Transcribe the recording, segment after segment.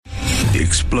The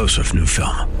explosive new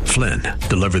film, Flynn,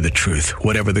 deliver the truth,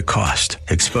 whatever the cost,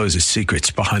 exposes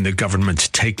secrets behind the government's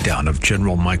takedown of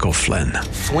General Michael Flynn.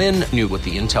 Flynn knew what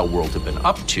the intel world had been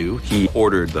up to. He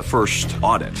ordered the first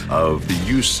audit of the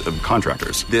use of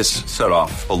contractors. This set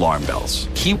off alarm bells.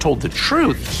 He told the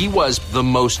truth. He was the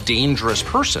most dangerous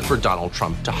person for Donald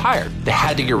Trump to hire. They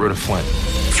had to get rid of Flynn.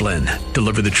 Flynn,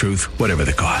 deliver the truth, whatever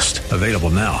the cost. Available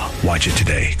now. Watch it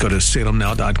today. Go to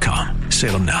salemnow.com.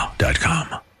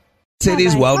 salemnow.com.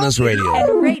 City's Wellness Radio.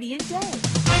 And Radiant Day.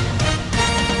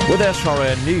 With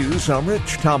SRN News, I'm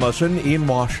Rich Thomason in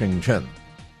Washington.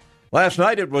 Last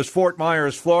night it was Fort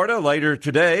Myers, Florida. Later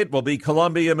today it will be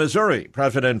Columbia, Missouri.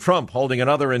 President Trump holding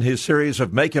another in his series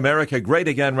of Make America Great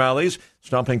Again rallies,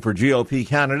 stumping for GOP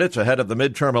candidates ahead of the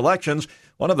midterm elections.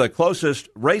 One of the closest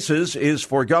races is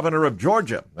for governor of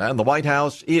Georgia, and the White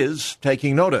House is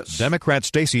taking notice. Democrat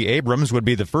Stacey Abrams would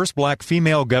be the first black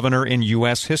female governor in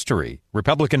U.S. history.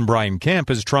 Republican Brian Kemp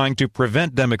is trying to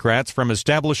prevent Democrats from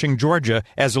establishing Georgia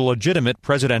as a legitimate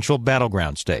presidential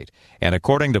battleground state. And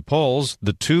according to polls,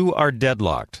 the two are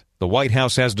deadlocked. The White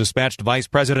House has dispatched Vice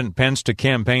President Pence to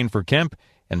campaign for Kemp,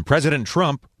 and President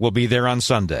Trump will be there on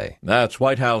Sunday. That's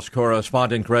White House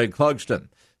correspondent Greg Clugston.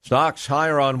 Stocks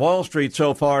higher on Wall Street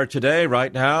so far today.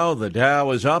 Right now, the Dow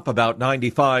is up about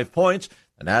 95 points.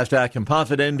 The NASDAQ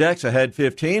Composite Index ahead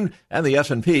 15, and the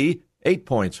S&P 8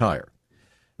 points higher.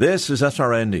 This is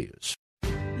SRN News.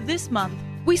 This month,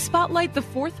 we spotlight the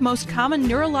fourth most common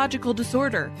neurological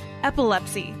disorder,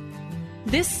 epilepsy.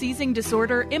 This seizing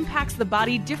disorder impacts the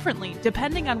body differently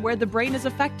depending on where the brain is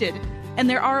affected, and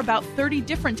there are about 30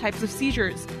 different types of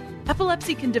seizures.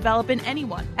 Epilepsy can develop in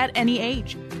anyone at any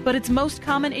age, but it's most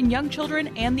common in young children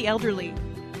and the elderly.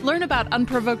 Learn about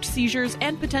unprovoked seizures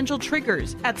and potential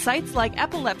triggers at sites like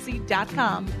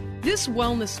epilepsy.com. This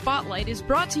Wellness Spotlight is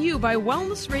brought to you by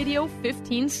Wellness Radio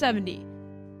 1570.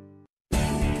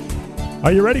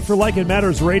 Are you ready for Like It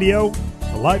Matters Radio?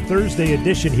 A live Thursday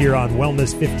edition here on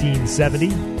Wellness 1570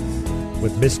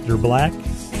 with Mr. Black.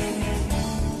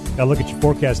 Now look at your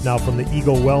forecast now from the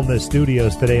Eagle Wellness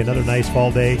Studios today. Another nice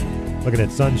fall day. Looking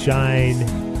at sunshine.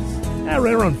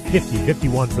 Right around 50,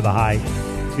 51 for the high.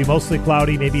 It'll be mostly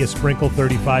cloudy, maybe a sprinkle,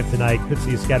 35 tonight. Could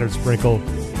see a scattered sprinkle,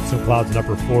 some clouds in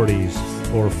upper 40s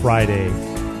for Friday. A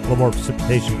little more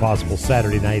precipitation possible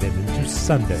Saturday night and into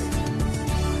Sunday.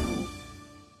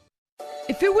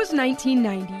 If it was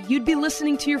 1990, you'd be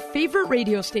listening to your favorite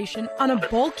radio station on a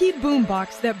bulky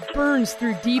boombox that burns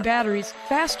through D batteries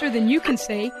faster than you can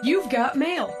say, "You've got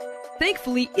mail."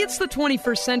 Thankfully, it's the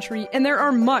 21st century, and there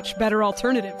are much better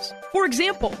alternatives. For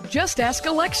example, just ask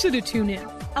Alexa to tune in.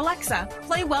 Alexa,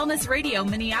 play Wellness Radio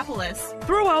Minneapolis.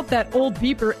 Throw out that old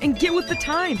beeper and get with the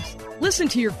times. Listen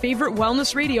to your favorite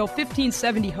Wellness Radio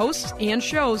 1570 hosts and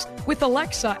shows with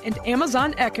Alexa and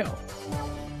Amazon Echo.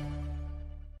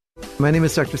 My name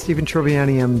is Dr. Stephen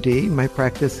Troviani, MD. My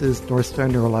practice is North Star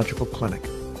Neurological Clinic.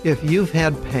 If you've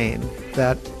had pain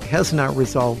that has not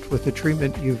resolved with the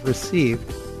treatment you've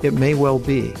received, it may well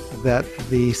be that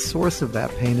the source of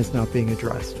that pain is not being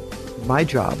addressed. My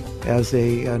job as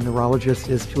a neurologist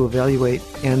is to evaluate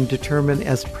and determine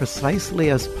as precisely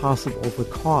as possible the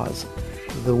cause.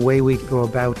 The way we go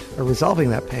about resolving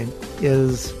that pain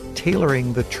is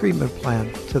tailoring the treatment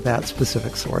plan to that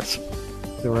specific source.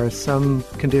 There are some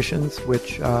conditions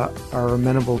which are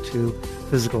amenable to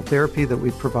physical therapy that we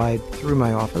provide through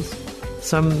my office.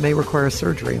 Some may require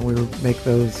surgery, and we make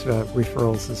those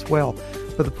referrals as well.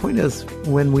 But the point is,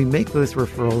 when we make those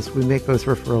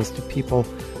referrals to people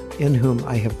in whom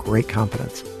I have great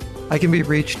confidence. I can be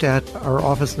reached at our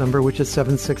office number, which is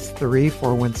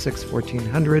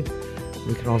 763-416-1400.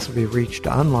 We can also be reached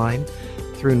online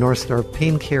through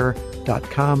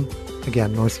NorthstarPainCare.com.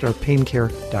 Again,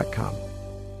 NorthstarPainCare.com.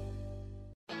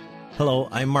 Hello,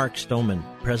 I'm Mark Stoneman,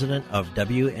 president of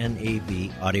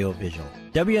WNAV Audiovisual.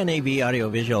 WNAV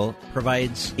Audiovisual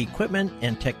provides equipment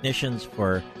and technicians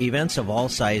for events of all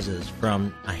sizes,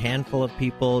 from a handful of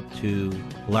people to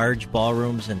large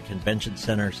ballrooms and convention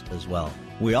centers as well.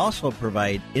 We also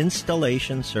provide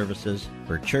installation services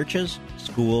for churches,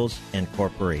 schools, and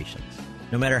corporations.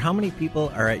 No matter how many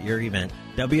people are at your event,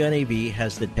 WNAV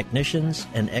has the technicians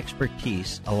and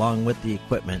expertise along with the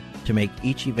equipment to make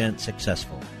each event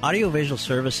successful. Audiovisual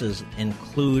services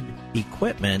include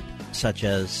equipment such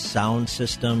as sound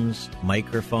systems,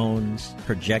 microphones,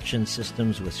 projection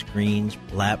systems with screens,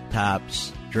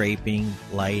 laptops, draping,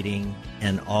 lighting,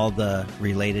 and all the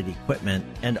related equipment,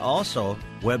 and also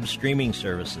web streaming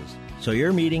services, so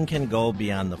your meeting can go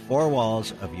beyond the four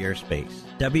walls of your space.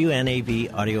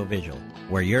 WNAV Audiovisual,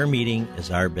 where your meeting is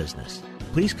our business.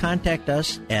 Please contact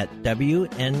us at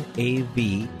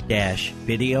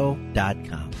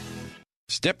WNAV-video.com.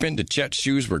 Step into Chet's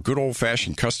shoes where good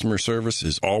old-fashioned customer service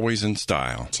is always in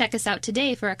style. Check us out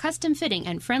today for a custom fitting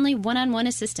and friendly one-on-one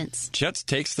assistance. Chet's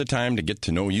takes the time to get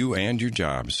to know you and your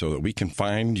job so that we can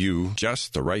find you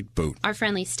just the right boot. Our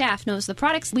friendly staff knows the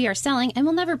products we are selling and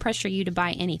will never pressure you to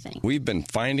buy anything. We've been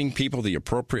finding people the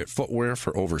appropriate footwear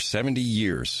for over 70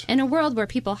 years. In a world where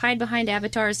people hide behind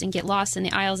avatars and get lost in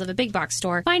the aisles of a big box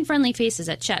store, find friendly faces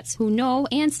at Chet's who know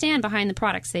and stand behind the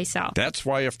products they sell. That's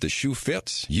why if the shoe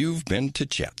fits, you've been to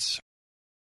Chet's.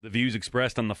 The views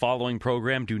expressed on the following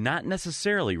program do not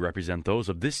necessarily represent those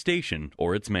of this station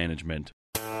or its management.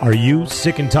 Are you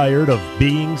sick and tired of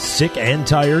being sick and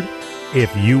tired?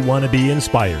 If you want to be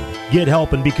inspired, get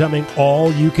help in becoming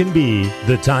all you can be,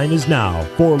 the time is now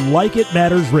for Like It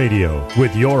Matters Radio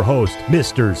with your host,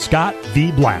 Mr. Scott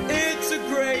V. Black. It's a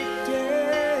great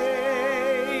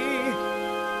day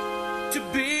to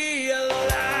be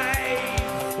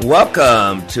alive.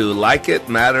 Welcome to Like It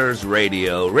Matters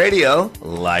Radio. Radio,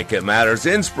 like it matters,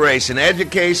 inspiration,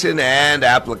 education, and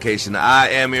application. I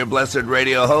am your blessed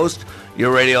radio host,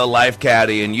 your radio life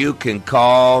caddy, and you can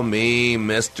call me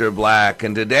Mr. Black.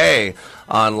 And today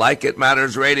on Like It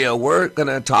Matters Radio, we're going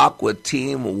to talk with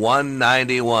Team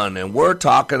 191, and we're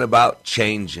talking about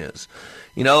changes.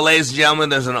 You know, ladies and gentlemen,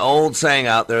 there's an old saying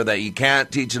out there that you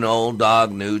can't teach an old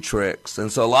dog new tricks.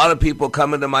 And so a lot of people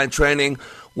come into my training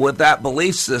with that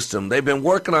belief system. They've been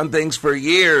working on things for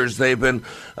years. They've been,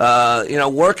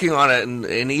 working on it,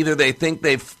 and either they think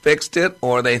they've fixed it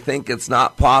or they think it's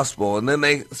not possible. And then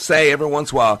they say every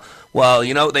once in a while, well,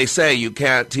 you know what they say, you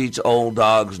can't teach old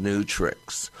dogs new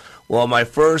tricks. Well, my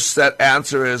first set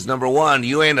answer is, number one,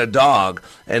 you ain't a dog,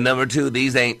 and number two,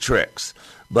 these ain't tricks.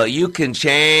 But you can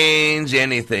change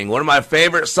anything. One of my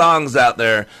favorite songs out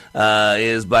there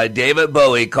is by David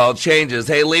Bowie called Changes.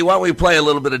 Hey, Lee, why don't we play a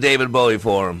little bit of David Bowie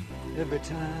for him? Every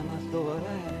time I thought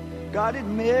I got it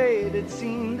made, it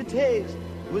seemed the taste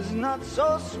was not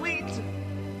so sweet.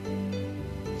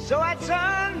 So I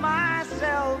turned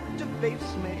myself to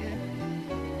face me,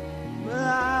 but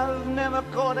I've never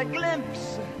caught a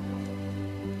glimpse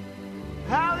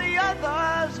how the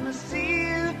others must see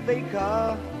the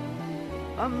faker.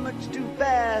 I'm much too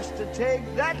fast to take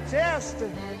that test.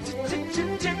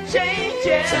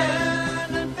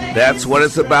 That's what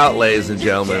it's about, ladies and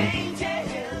gentlemen.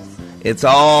 It's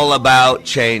all about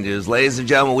changes. Ladies and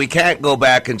gentlemen, we can't go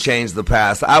back and change the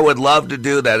past. I would love to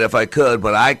do that if I could,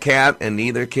 but I can't, and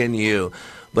neither can you.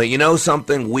 But you know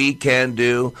something we can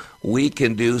do? We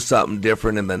can do something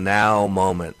different in the now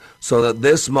moment. So that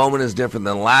this moment is different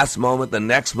than the last moment, the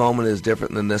next moment is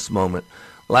different than this moment.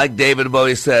 Like David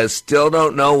Bowie says, still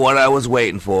don't know what I was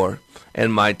waiting for,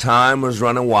 and my time was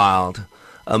running wild.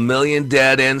 A million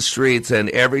dead-end streets, and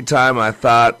every time I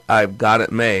thought I've got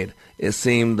it made, it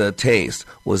seemed the taste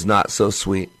was not so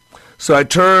sweet. So I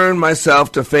turned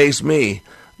myself to face me,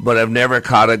 but I've never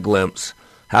caught a glimpse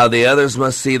how the others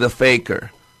must see the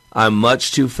faker. I'm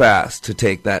much too fast to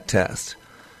take that test.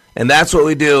 And that's what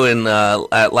we do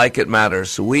at Like It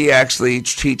Matters. We actually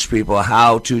teach people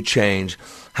how to change,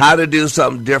 how to do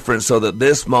something different so that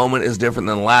this moment is different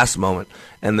than the last moment,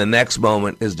 and the next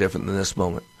moment is different than this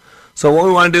moment. So what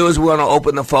we want to do is we want to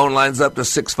open the phone lines up to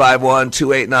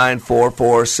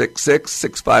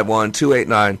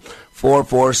 651-289-4466,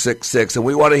 651-289-4466, and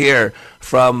we want to hear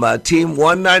from Team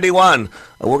 191.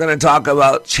 We're going to talk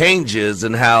about changes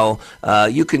and how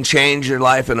you can change your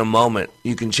life in a moment.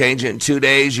 You can change it in 2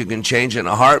 days. You can change it in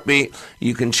a heartbeat.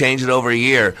 You can change it over a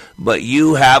year. But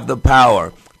you have the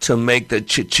power to make the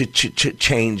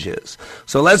changes.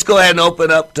 So let's go ahead and open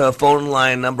up to phone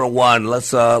line number one.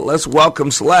 Let's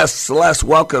welcome Celeste. Celeste,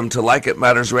 welcome to Like It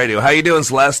Matters Radio. How you doing,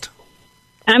 Celeste?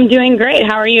 I'm doing great.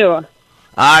 How are you?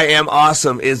 I am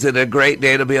awesome. Is it a great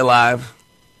day to be alive?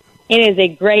 It is a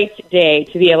great day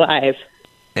to be alive.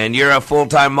 And you're a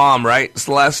full-time mom, right,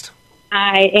 Celeste?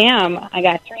 I am. I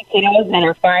got 3 kiddos and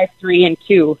are 5, 3, and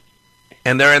 2.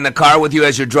 And they're in the car with you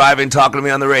as you're driving, talking to me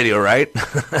on the radio, right?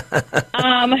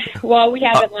 Well, we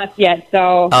haven't left yet,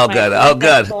 so. Oh, good. Oh,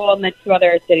 good. And the 2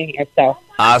 others are sitting here, so.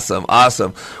 Awesome,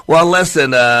 awesome. Well,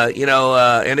 listen,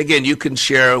 and again, you can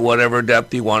share whatever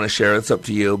depth you want to share. It's up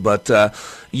to you. But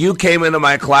you came into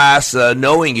my class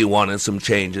knowing you wanted some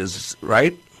changes,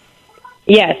 right?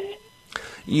 Yes.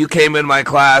 You came in my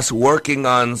class working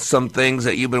on some things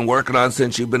that you've been working on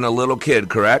since you've been a little kid,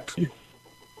 correct?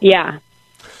 Yeah.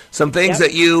 Some things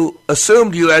that you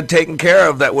assumed you had taken care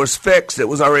of that was fixed, it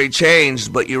was already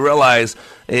changed, but you realized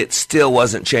it still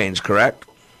wasn't changed, correct?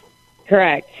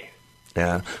 Correct.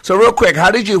 Yeah. So real quick,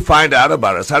 how did you find out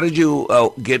about us? How did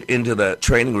you get into the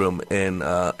training room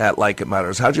at Like It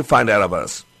Matters? How did you find out about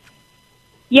us?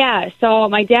 Yeah, so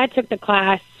my dad took the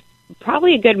class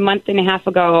probably a good month and a half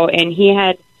ago, and he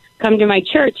had come to my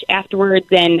church afterwards,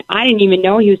 and I didn't even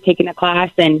know he was taking a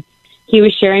class, and he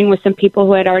was sharing with some people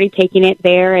who had already taken it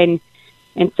there, and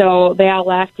so they all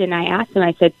left, and I asked him,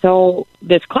 I said, so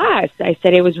this class, I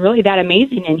said, it was really that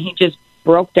amazing, and he just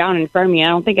broke down in front of me. I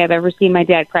don't think I've ever seen my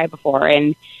dad cry before,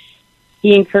 and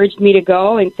he encouraged me to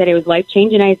go and said it was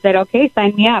life-changing. I said, okay,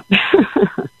 sign me up.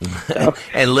 So.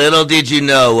 And little did you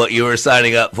know what you were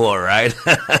signing up for, right?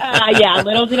 Yeah,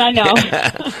 little did I know.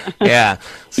 Yeah.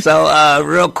 So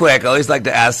real quick, I always like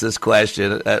to ask this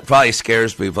question. It probably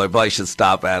scares people. I probably should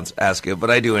stop asking it,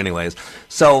 but I do anyways.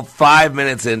 So 5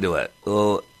 minutes into it,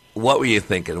 what were you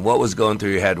thinking? What was going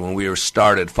through your head when we were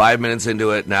started? 5 minutes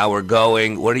into it, now we're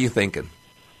going. What are you thinking?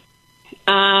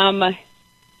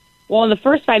 Well, in the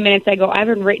first 5 minutes, I go, I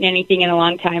haven't written anything in a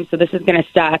long time, so this is going to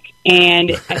suck.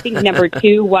 And I think number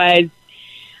two was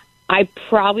I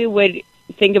probably would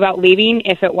think about leaving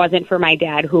if it wasn't for my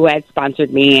dad who had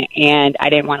sponsored me, and I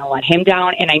didn't want to let him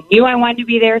down. And I knew I wanted to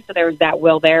be there, so there was that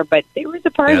will there. But there was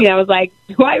a part of me that was like,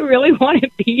 do I really want to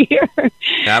be here?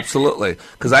 Absolutely,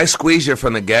 because I squeeze you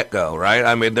from the get-go, right?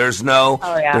 I mean, there's no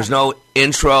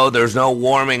intro, there's no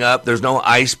warming up, there's no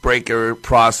icebreaker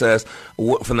process.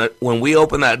 When we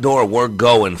open that door, we're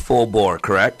going full bore,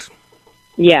 correct?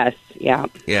 Yes. Yeah.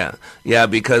 Yeah,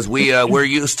 because we're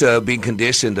used to being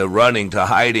conditioned to running, to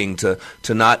hiding, to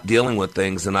not dealing with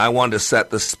things, and I wanted to set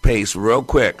the pace real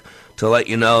quick to let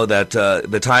you know that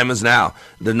the time is now.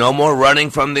 There's no more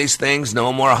running from these things,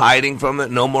 no more hiding from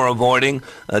it, no more avoiding.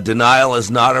 Denial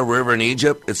is not a river in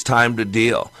Egypt. It's time to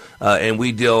deal, and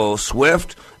we deal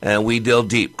swift and we deal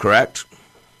deep. Correct?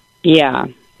 Yeah.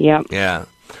 Yep. Yeah.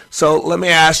 So let me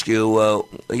ask you.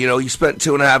 You spent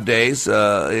 2.5 days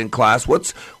in class.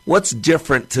 What's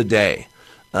different today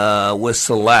with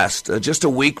Celeste? Just a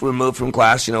week removed from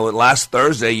class. Last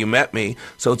Thursday you met me,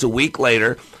 so it's a week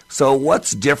later. So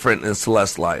what's different in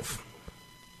Celeste's life?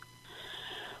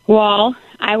 Well,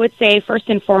 I would say first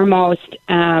and foremost,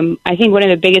 I think one of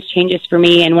the biggest changes for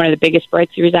me and one of the biggest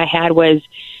breakthroughs I had was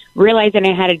realizing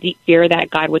I had a deep fear that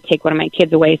God would take one of my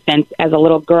kids away, since as a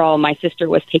little girl, my sister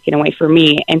was taken away from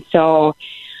me. And so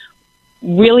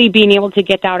really being able to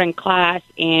get out in class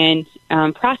and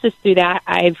process through that,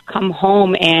 I've come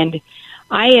home and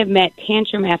I have met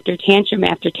tantrum after tantrum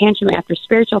after tantrum after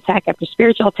spiritual attack after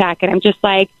spiritual attack. And I'm just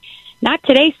like, not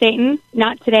today, Satan,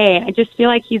 not today. I just feel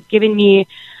like he's given me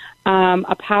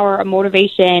a power, a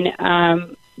motivation,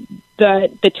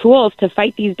 the tools to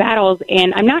fight these battles,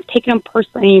 and I'm not taking them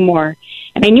personally anymore.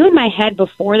 And I knew in my head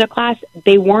before the class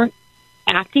they weren't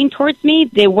acting towards me.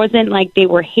 They wasn't like they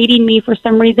were hating me for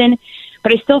some reason,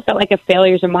 but I still felt like a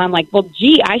failure as a mom. Like, well,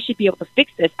 gee, I should be able to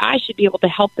fix this. I should be able to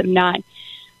help them not,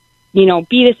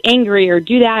 be this angry or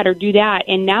do that or do that.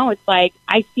 And now it's like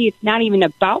I see it's not even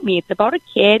about me. It's about a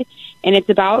kid, and it's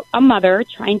about a mother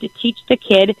trying to teach the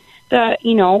kid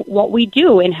what we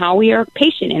do and how we are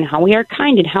patient and how we are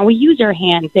kind and how we use our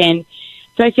hands. And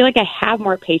so I feel like I have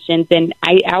more patience. And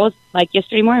I was like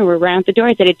yesterday morning, we were around the door.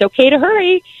 I said, it's okay to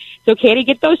hurry. It's okay to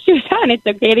get those shoes on. It's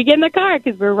okay to get in the car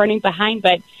because we're running behind.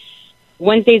 But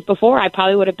Wednesdays before, I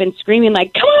probably would have been screaming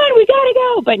like, come on, we got to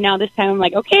go. But now this time I'm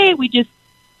like, okay,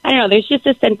 I don't know. There's just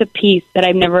a sense of peace that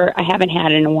I haven't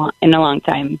had in a long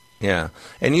time. Yeah.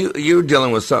 And you're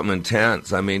dealing with something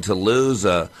intense. I mean, to lose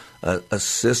a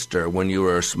sister when you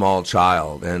were a small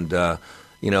child, and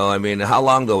how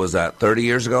long ago was that? 30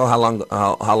 years ago? How long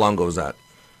ago was that?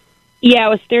 Yeah, it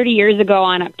was 30 years ago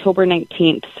on October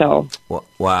 19th. So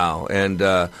wow. And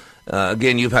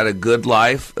again, you've had a good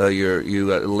life.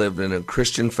 You lived in a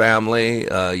Christian family.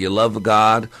 You love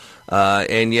God,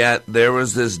 and yet there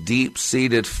was this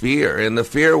deep-seated fear, and the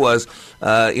fear was,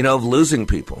 of losing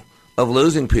people.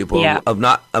 Yeah. of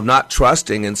not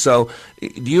trusting. And so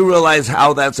do you realize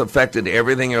how that's affected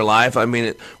everything in your life? I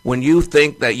mean, when you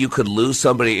think that you could lose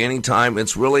somebody anytime,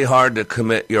 it's really hard to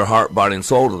commit your heart, body, and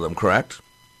soul to them, correct?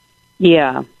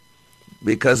 Yeah.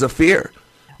 Because of fear.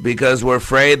 Because we're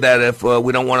afraid that if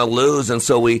we don't want to lose, and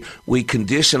so we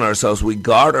condition ourselves, we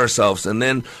guard ourselves, and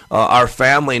then our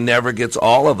family never gets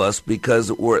all of us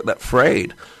because we're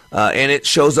afraid. And it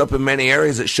shows up in many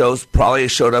areas. It probably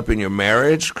showed up in your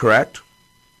marriage, correct?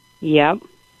 Yep.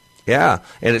 Yeah,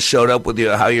 and it showed up with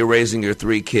how you're raising your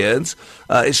 3 kids.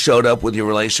 It showed up with your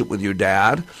relationship with your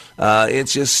dad.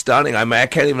 It's just stunning. I mean, I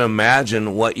can't even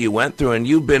imagine what you went through. And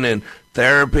you've been in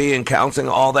therapy and counseling,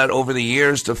 all that over the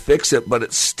years to fix it, but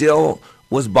it still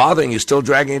was bothering you, still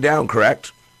dragging you down,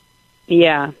 correct?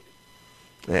 Yeah.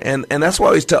 And that's why I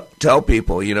always tell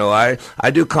people, I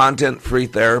do content-free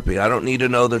therapy. I don't need to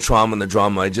know the trauma and the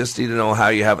drama. I just need to know how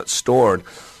you have it stored.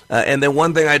 And then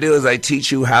one thing I do is I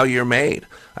teach you how you're made.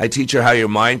 I teach you how your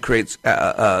mind creates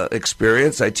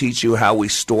experience. I teach you how we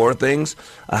store things,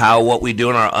 how what we do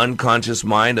in our unconscious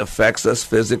mind affects us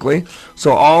physically.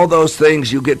 So all those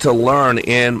things you get to learn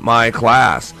in my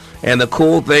class. And the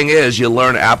cool thing is you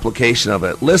learn application of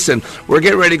it. Listen, we're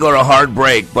getting ready to go to a hard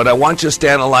break, but I want you to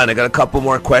stay on the line. I got a couple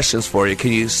more questions for you.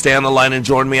 Can you stay on the line and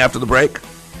join me after the break?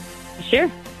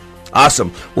 Sure.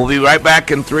 Awesome. We'll be right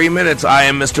back in 3 minutes. I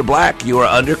am Mr. Black. You are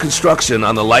under construction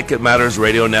on the Like It Matters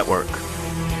Radio Network.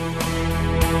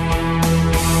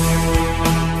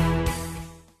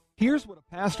 Here's what a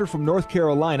pastor from North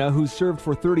Carolina who's served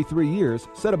for 33 years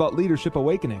said about Leadership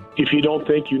Awakening. If you don't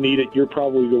think you need it, you're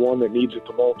probably the one that needs it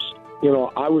the most. You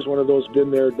know, I was one of those,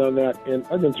 been there, done that, and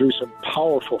I've been through some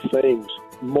powerful things.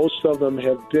 Most of them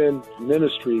have been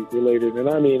ministry related. And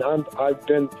I mean, I've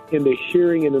been in the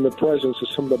hearing and in the presence of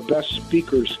some of the best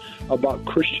speakers about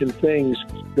Christian things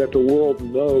that the world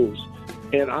knows.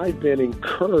 And I've been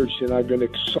encouraged and I've been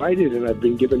excited and I've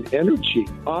been given energy.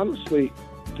 Honestly,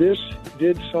 this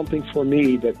did something for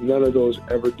me that none of those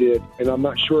ever did. And I'm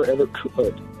not sure ever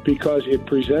could, because it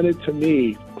presented to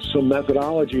me some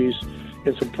methodologies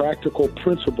and some practical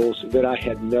principles that I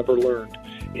had never learned.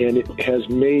 And it has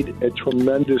made a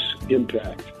tremendous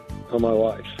impact on my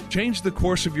life. Change the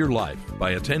course of your life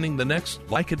by attending the next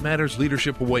Like It Matters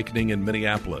Leadership Awakening in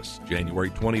Minneapolis, January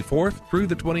 24th through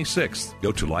the 26th.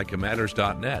 Go to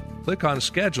likeitmatters.net. Click on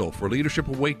Schedule for Leadership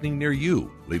Awakening near you.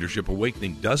 Leadership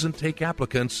Awakening doesn't take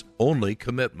applicants, only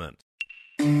commitment.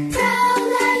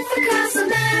 Pro-life across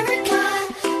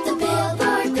America, the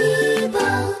Billboard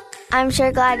people. I'm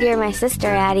sure glad you're my sister,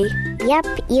 Addie. Yep,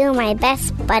 you're my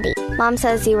best buddy. Mom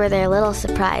says you were their little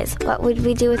surprise. What would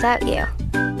we do without you?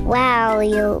 Well,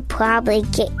 you'll probably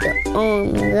get your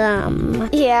own gum.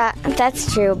 Yeah,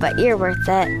 that's true, but you're worth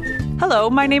it.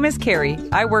 Hello, my name is Carrie.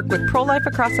 I work with Pro-Life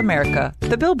Across America,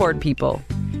 the Billboard people.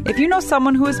 If you know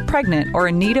someone who is pregnant or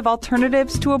in need of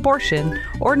alternatives to abortion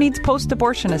or needs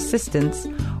post-abortion assistance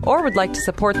or would like to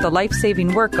support the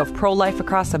life-saving work of Pro-Life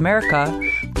Across America,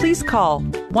 please call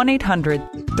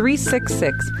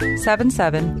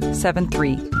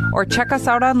 1-800-366-7773 or check us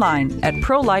out online at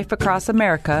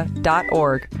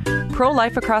prolifeacrossamerica.org.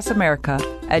 Pro-Life Across America,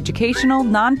 educational,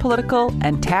 non-political,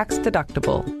 and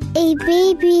tax-deductible. A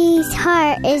baby's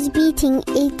heart is beating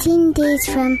 18 days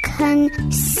from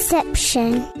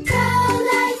conception.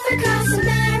 Pro-life across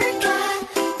America,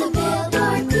 the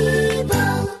Billboard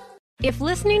people. If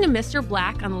listening to Mr.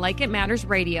 Black on Like It Matters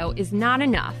Radio is not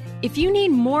enough, if you need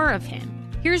more of him,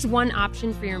 here's one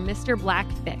option for your Mr. Black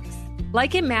fix.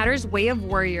 Like It Matters Way of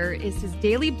Warrior is his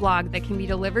daily blog that can be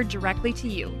delivered directly to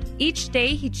you. Each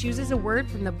day, he chooses a word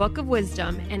from the Book of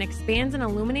Wisdom and expands and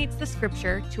illuminates the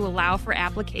scripture to allow for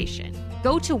application.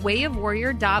 Go to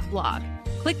wayofwarrior.blog,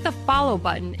 click the follow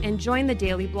button, and join the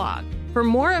daily blog. For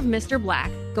more of Mr.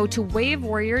 Black, go to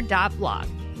wayofwarrior.blog.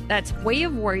 That's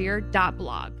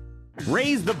wayofwarrior.blog.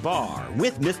 Raise the bar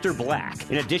with Mr. Black.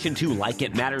 In addition to Like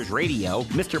It Matters Radio,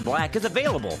 Mr. Black is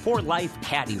available for life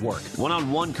caddy work,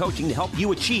 one-on-one coaching to help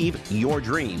you achieve your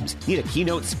dreams. Need a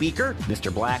keynote speaker?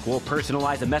 Mr. Black will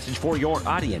personalize a message for your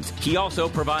audience. He also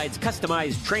provides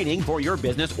customized training for your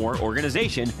business or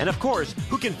organization. And of course,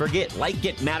 who can forget Like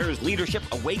It Matters Leadership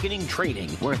Awakening Training,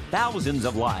 where thousands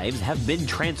of lives have been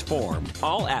transformed.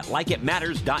 All at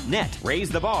likeitmatters.net. Raise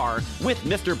the bar with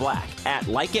Mr. Black at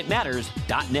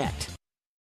likeitmatters.net.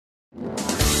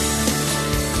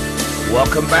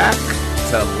 Welcome back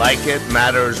to Like It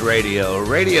Matters Radio.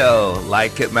 Radio,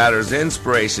 like it matters,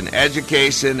 inspiration,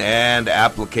 education, and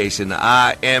application.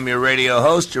 I am your radio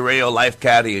host, your radio life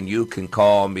caddy, and you can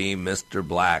call me Mr.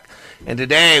 Black. And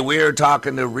today we are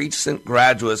talking to recent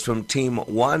graduates from Team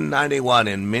 191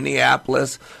 in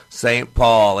Minneapolis, St.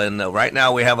 Paul. And right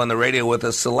now we have on the radio with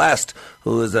us Celeste,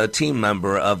 who is a team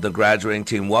member of the graduating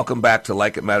team. Welcome back to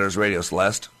Like It Matters Radio,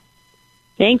 Celeste.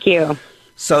 Thank you.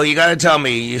 So you got to tell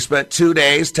me, you spent 2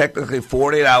 days, technically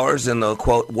 48 hours in the,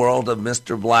 quote, world of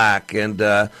Mr. Black. And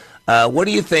what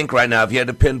do you think right now, if you had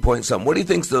to pinpoint something, what do you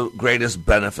think is the greatest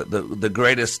benefit, the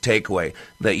greatest takeaway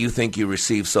that you think you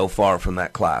received so far from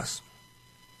that class?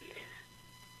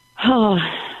 Oh,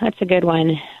 that's a good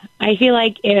one. I feel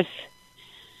like if,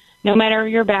 no matter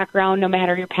your background, no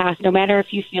matter your past, no matter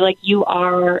if you feel like you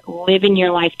are living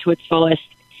your life to its fullest,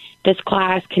 this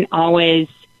class can always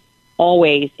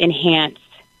enhance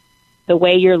the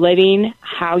way you're living,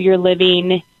 how you're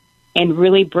living, and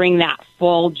really bring that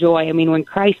full joy. I mean, when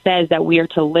Christ says that we are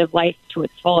to live life to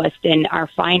its fullest and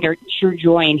find our true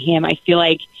joy in Him, I feel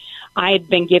like I had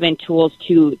been given tools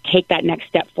to take that next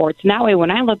step forward. So that way,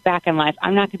 when I look back in life,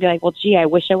 I'm not going to be like, well, gee, I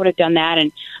wish I would have done that,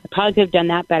 and I probably could have done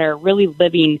that better. Really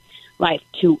living life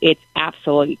to its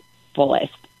absolute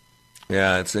fullest.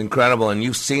 Yeah, it's incredible. And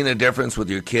you've seen a difference with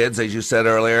your kids, as you said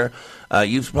earlier.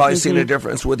 You've probably seen a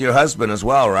difference with your husband as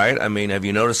well, right? I mean, have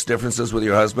you noticed differences with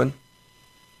your husband?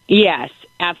 Yes,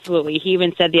 absolutely. He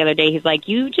even said the other day, he's like,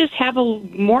 you just have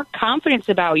more confidence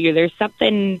about you. There's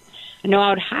something, I know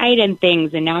I would hide in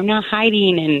things, and now I'm not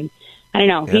hiding, and I don't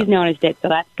know. He's noticed it, so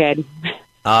that's good.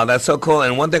 That's so cool.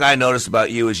 And one thing I noticed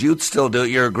about you is you still do it.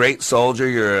 You're a great soldier.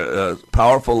 You're a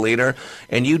powerful leader,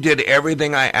 and you did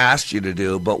everything I asked you to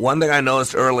do. But one thing I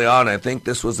noticed early on, I think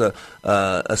this was a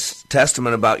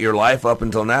testament about your life up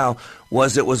until now,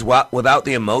 was it was without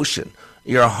the emotion.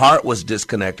 Your heart was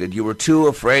disconnected. You were too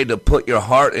afraid to put your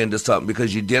heart into something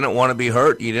because you didn't want to be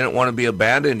hurt. You didn't want to be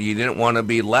abandoned. You didn't want to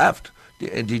be left.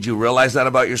 Did you realize that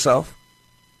about yourself?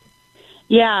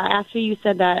 Yeah, after you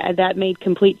said that, that made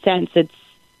complete sense.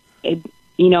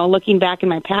 Looking back in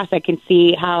my past, I can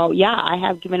see how, I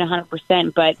have given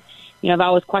 100%, but, I've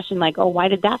always questioned, like, oh, why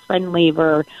did that friend leave?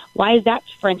 Or why is that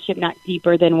friendship not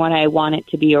deeper than what I want it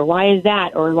to be? Or why is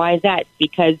that? Or why is that?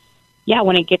 Because,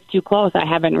 when it gets too close, I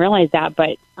haven't realized that,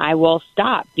 but I will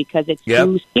stop because it's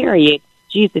too scary.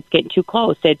 It's getting too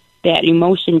close. That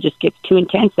emotion just gets too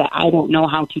intense that I don't know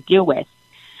how to deal with.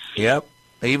 Yep.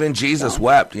 Even Jesus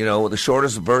wept. The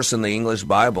shortest verse in the English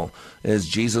Bible is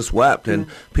Jesus wept. And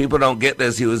people don't get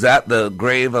this. He was at the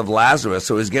grave of Lazarus,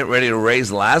 so he's getting ready to raise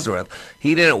Lazarus.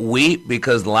 He didn't weep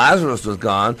because Lazarus was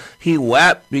gone. He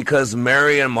wept because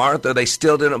Mary and Martha, they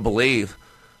still didn't believe.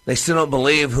 They still don't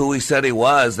believe who he said he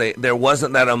was. There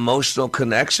wasn't that emotional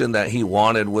connection that he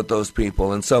wanted with those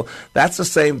people. And so that's the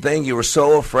same thing. You were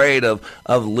so afraid of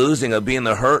losing, of being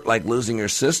the hurt, like losing your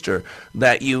sister,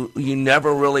 that you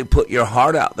never really put your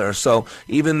heart out there. So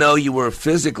even though you were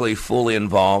physically fully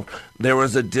involved, there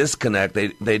was a disconnect. They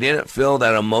didn't feel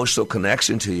that emotional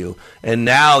connection to you. And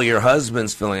now your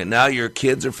husband's feeling it. Now your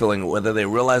kids are feeling it, whether they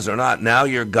realize it or not. Now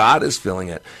your God is feeling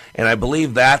it. And I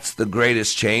believe that's the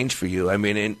greatest change for you. I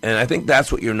mean, and I think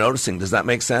that's what you're noticing. Does that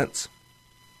make sense?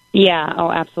 Yeah.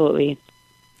 Oh, absolutely.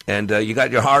 And you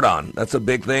got your heart on. That's a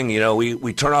big thing.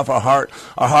 We turn off our heart.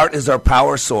 Our heart is our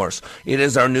power source. It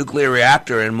is our nuclear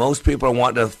reactor, and most people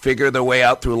want to figure their way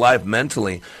out through life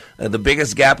mentally. The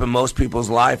biggest gap in most people's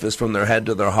life is from their head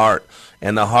to their heart,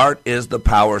 and the heart is the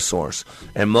power source.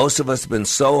 And most of us have been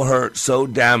so hurt, so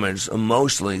damaged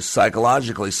emotionally,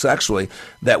 psychologically, sexually,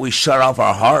 that we shut off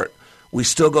our heart. We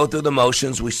still go through the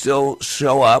motions. We still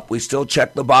show up. We still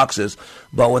check the boxes.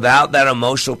 But without that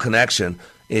emotional connection,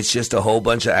 it's just a whole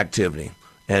bunch of activity.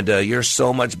 And you're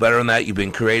so much better than that. You've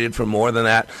been created for more than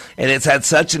that. And it's had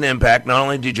such an impact. Not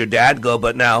only did your dad go,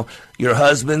 but now your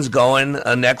husband's going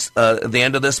next at the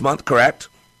end of this month, correct?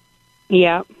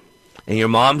 Yeah. And your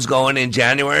mom's going in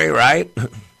January, right?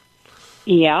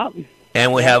 Yeah.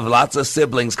 And we have lots of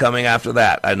siblings coming after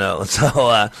that, I know.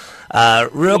 So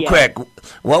real quick,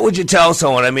 what would you tell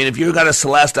someone? I mean, if you've got a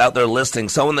Celeste out there listening,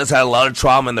 someone that's had a lot of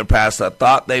trauma in their past that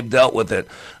thought they've dealt with it,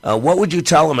 what would you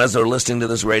tell them as they're listening to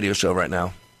this radio show right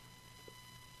now?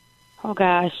 Oh,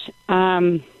 gosh.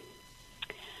 I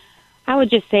would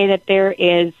just say that there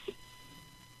is,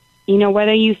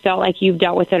 whether you felt like you've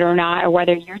dealt with it or not, or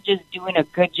whether you're just doing a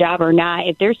good job or not,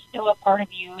 if there's still a part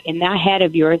of you in that head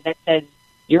of yours that says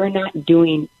you're not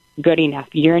doing good enough,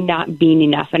 you're not being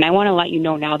enough. And I want to let you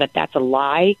know now that that's a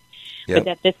lie, but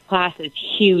that this class is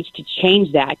huge to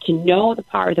change that, to know the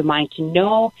power of the mind, to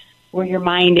know where your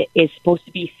mind is supposed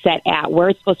to be set at, where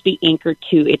it's supposed to be anchored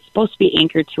to. It's supposed to be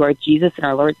anchored to our Jesus and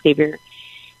our Lord Savior.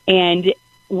 And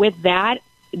with that,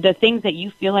 the things that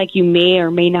you feel like you may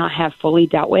or may not have fully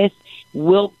dealt with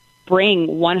will bring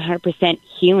 100%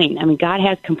 healing. I mean, God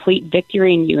has complete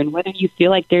victory in you. And whether you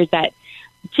feel like there's that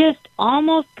just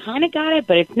almost kind of got it,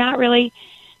 but it's not really,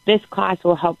 this class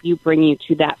will help you bring you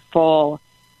to that full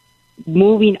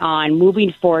moving on,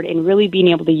 moving forward, and really being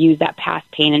able to use that past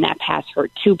pain and that past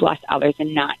hurt to bless others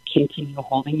and not continue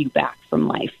holding you back from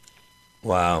life.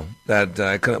 Wow, that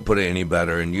I couldn't put it any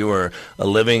better. And you are a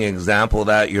living example of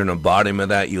that. You're an embodiment of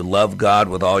that. You love God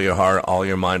with all your heart, all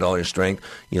your mind, all your strength.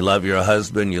 You love your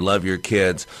husband. You love your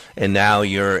kids. And now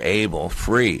you're able,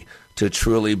 free, to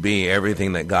truly be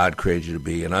everything that God created you to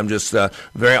be. And I'm just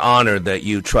very honored that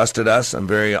you trusted us. I'm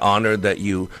very honored that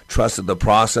you trusted the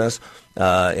process.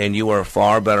 And you are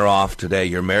far better off today.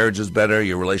 Your marriage is better.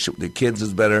 Your relationship with your kids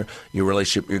is better. Your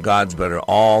relationship with your God's better.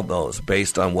 All those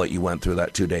based on what you went through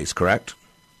that 2 days, correct?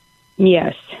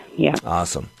 Yes. Yeah.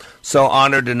 Awesome. So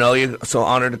honored to know you. So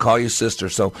honored to call you sister.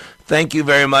 So thank you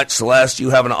very much, Celeste.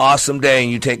 You have an awesome day,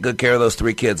 and you take good care of those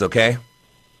 3 kids, okay?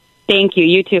 Thank you.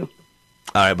 You too.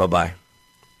 All right. Bye-bye.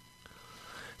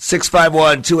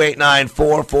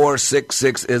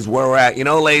 651-289-4466 is where we're at. You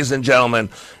know, ladies and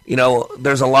gentlemen, you know,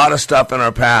 there's a lot of stuff in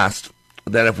our past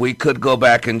that if we could go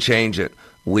back and change it,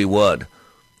 we would.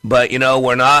 But, you know,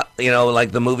 we're not, you know,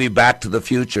 like the movie Back to the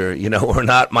Future. You know, we're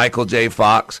not Michael J.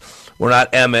 Fox. We're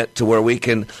not Emmett to where we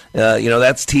can, you know,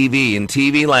 that's TV. In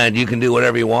TV land, you can do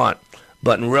whatever you want.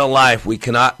 But in real life, we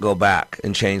cannot go back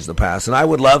and change the past. And I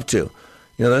would love to.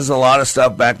 You know, there's a lot of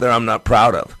stuff back there I'm not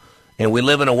proud of. And we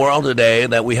live in a world today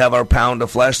that we have our pound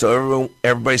of flesh, so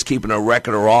everybody's keeping a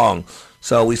record of wrong.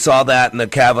 So we saw that in the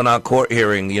Kavanaugh court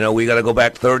hearing. You know, we got to go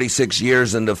back 36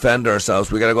 years and defend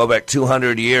ourselves. We got to go back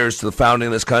 200 years to the founding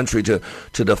of this country to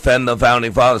defend the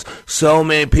founding fathers. So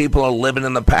many people are living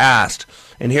in the past.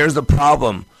 And here's the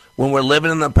problem. When we're living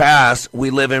in the past,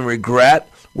 we live in regret,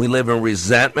 we live in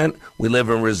resentment, we live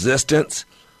in resistance.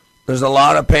 There's a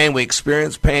lot of pain. We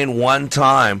experience pain one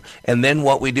time, and then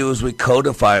what we do is we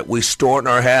codify it. We store it in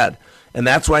our head. And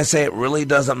that's why I say it really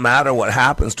doesn't matter what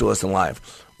happens to us in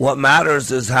life. What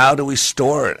matters is how do we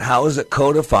store it? How is it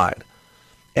codified?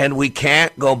 And we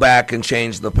can't go back and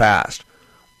change the past.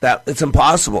 It's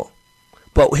impossible.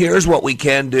 But here's what we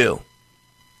can do.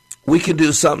 We can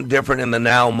do something different in the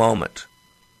now moment.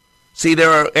 See,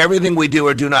 everything we do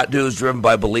or do not do is driven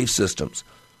by belief systems.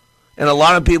 And a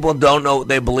lot of people don't know what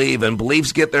they believe, and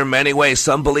beliefs get there many ways.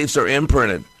 Some beliefs are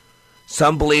imprinted.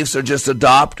 Some beliefs are just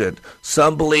adopted.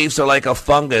 Some beliefs are like a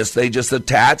fungus. They just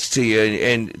attach to you,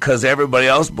 and because everybody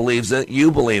else believes it,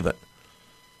 you believe it.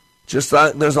 Just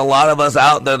there's a lot of us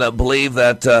out there that believe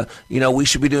that you know, we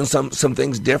should be doing some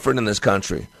things different in this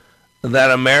country.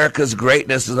 That America's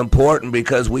greatness is important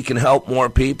because we can help more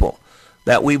people.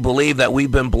 That we believe that we've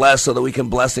been blessed so that we can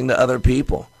blessing to other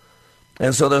people.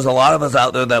 And so there's a lot of us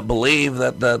out there that believe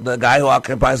that the guy who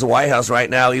occupies the White House right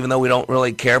now, even though we don't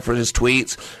really care for his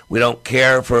tweets, we don't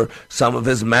care for some of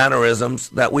his mannerisms,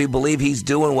 that we believe he's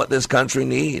doing what this country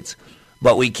needs.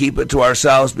 But we keep it to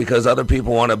ourselves because other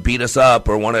people want to beat us up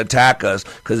or want to attack us.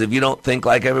 Because if you don't think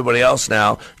like everybody else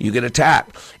now, you get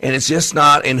attacked. And it's just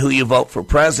not in who you vote for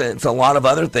president. It's a lot of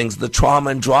other things, the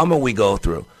trauma and drama we go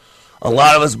through. A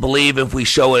lot of us believe if we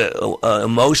show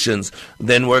emotions,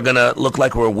 then we're going to look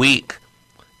like we're weak.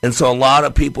 And so a lot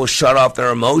of people shut off their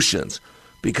emotions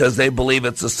because they believe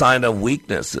it's a sign of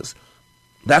weaknesses.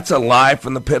 That's a lie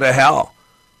from the pit of hell.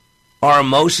 Our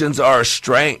emotions are a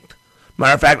strength.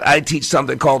 Matter of fact, I teach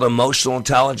something called emotional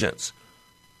intelligence.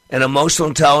 And emotional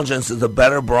intelligence is a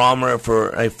better barometer for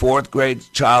a fourth grade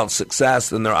child's success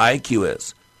than their IQ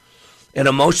is. And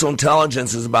emotional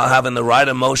intelligence is about having the right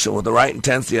emotion with the right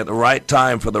intensity at the right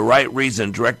time for the right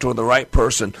reason, direct toward the right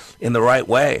person in the right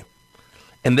way.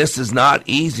 And this is not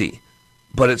easy,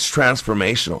 but it's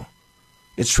transformational.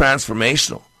 It's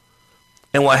transformational.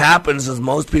 And what happens is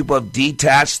most people have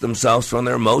detached themselves from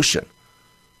their emotion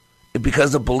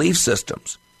because of belief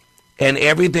systems. And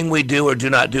everything we do or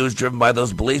do not do is driven by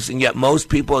those beliefs, and yet most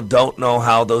people don't know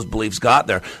how those beliefs got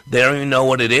there. They don't even know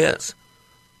what it is.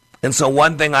 And so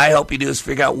one thing I help you do is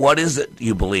figure out what is it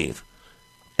you believe.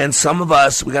 And some of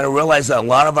us, we got to realize that a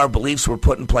lot of our beliefs were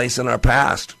put in place in our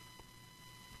past,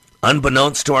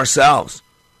 unbeknownst to ourselves.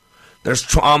 There's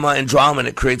trauma and drama, and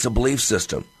it creates a belief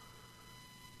system.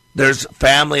 There's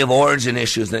family of origin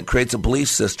issues, and it creates a belief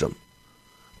system.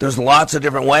 There's lots of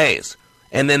different ways.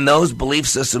 And then those belief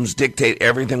systems dictate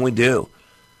everything we do.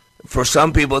 For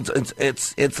some people,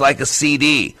 it's like a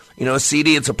CD. You know, a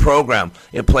CD, it's a program.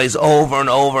 It plays over and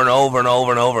over and over and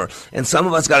over and over. And some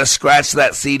of us got to scratch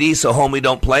that CD so homie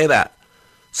don't play that,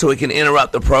 so we can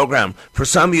interrupt the program. For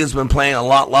some of you, it's been playing a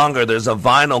lot longer. There's a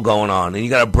vinyl going on, and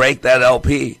you got to break that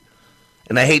LP.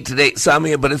 And I hate to date some of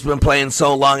you, but it's been playing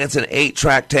so long. It's an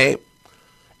 8-track tape,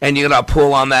 and you got to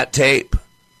pull on that tape.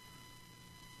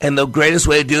 And the greatest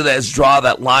way to do that is draw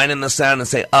that line in the sand and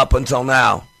say, up until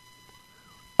now.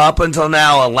 Up until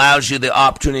now allows you the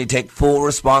opportunity to take full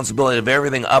responsibility of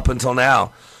everything up until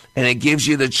now. And it gives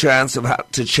you the chance of how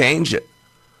to change it.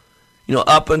 You know,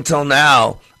 up until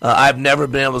now, I've never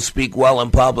been able to speak well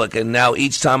in public. And now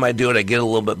each time I do it, I get a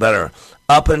little bit better.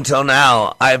 Up until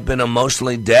now, I've been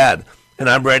emotionally dead. And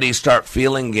I'm ready to start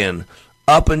feeling again.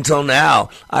 Up until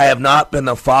now, I have not been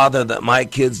the father that my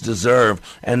kids deserve.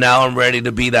 And now I'm ready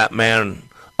to be that man.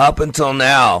 Up until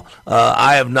now,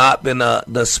 I have not been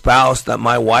the spouse that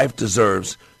my wife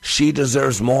deserves. She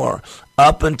deserves more.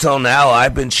 Up until now,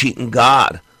 I've been cheating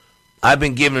God. I've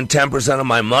been giving 10% of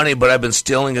my money, but I've been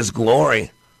stealing his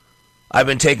glory. I've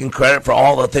been taking credit for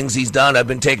all the things he's done. I've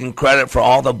been taking credit for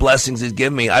all the blessings he's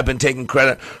given me. I've been taking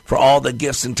credit for all the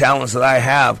gifts and talents that I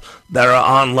have that are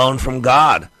on loan from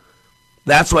God.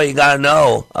 That's why you got to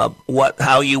know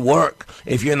how you work.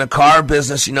 If you're in the car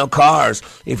business, you know cars.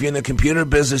 If you're in the computer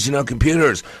business, you know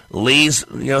computers. Lee's,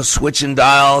 switching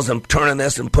dials and turning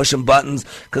this and pushing buttons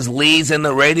because Lee's in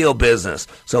the radio business,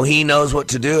 so he knows what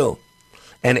to do.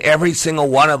 And every single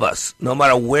one of us, no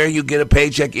matter where you get a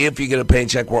paycheck, if you get a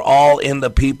paycheck, we're all in the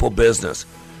people business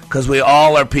because we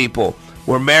all are people.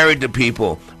 We're married to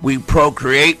people. We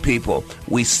procreate people.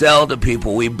 We sell to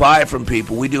people. We buy from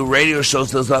people. We do radio shows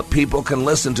so that people can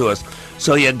listen to us.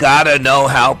 So you got to know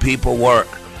how people work.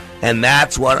 And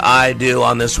that's what I do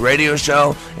on this radio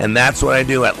show, and that's what I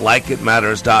do at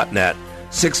likeitmatters.net.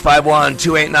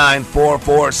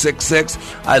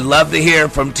 651-289-4466. I'd love to hear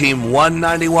from Team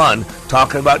 191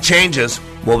 talking about changes.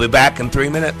 We'll be back in 3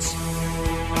 minutes.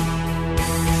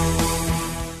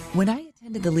 When I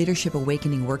attended the Leadership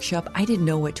Awakening workshop, I didn't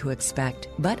know what to expect,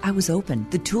 but I was open.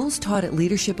 The tools taught at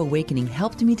Leadership Awakening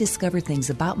helped me discover things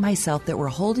about myself that were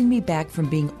holding me back from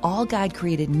being all God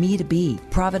created me to be.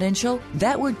 Providential?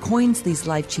 That word coins these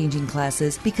life-changing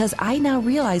classes because I now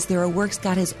realize there are works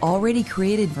God has already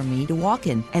created for me to walk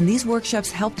in, and these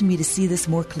workshops helped me to see this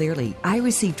more clearly. I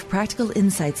received practical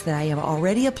insights that I am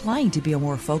already applying to be a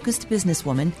more focused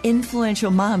businesswoman,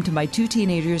 influential mom to my 2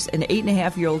 teenagers, an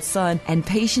 8.5-year-old son, and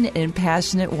patient and passionate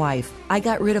wife. I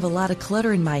got rid of a lot of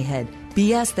clutter in my head.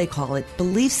 BS, they call it,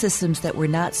 belief systems that were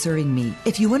not serving me.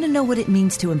 If you want to know what it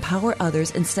means to empower others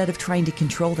instead of trying to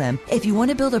control them, if you want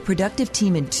to build a productive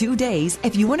team in 2 days,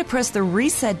 if you want to press the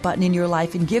reset button in your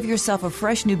life and give yourself a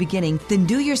fresh new beginning, then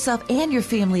do yourself and your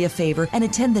family a favor and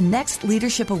attend the next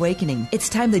Leadership Awakening. It's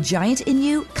time the giant in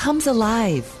you comes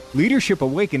alive. Leadership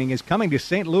Awakening is coming to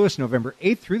St. Louis November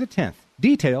 8th through the 10th.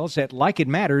 Details at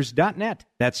likeitmatters.net.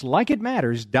 That's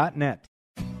likeitmatters.net.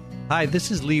 Hi,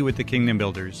 this is Lee with the Kingdom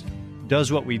Builders.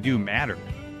 Does what we do matter?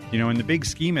 In the big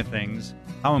scheme of things,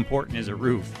 how important is a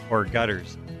roof or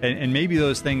gutters? And maybe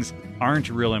those things aren't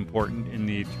real important in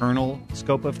the eternal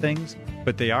scope of things,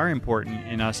 but they are important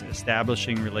in us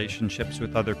establishing relationships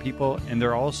with other people, and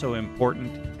they're also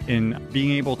important in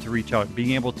being able to reach out,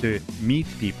 being able to meet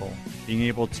people, being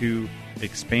able to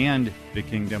expand the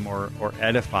kingdom or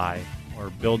edify or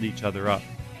build each other up.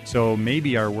 So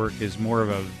maybe our work is more of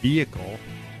a vehicle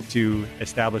to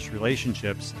establish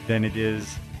relationships than it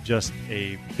is just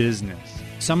a business.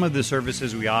 Some of the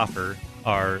services we offer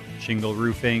are shingle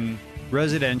roofing,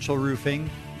 residential roofing.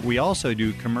 We also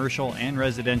do commercial and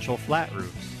residential flat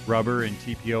roofs, rubber and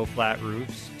TPO flat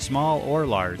roofs, small or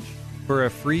large. For a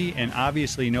free and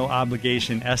obviously no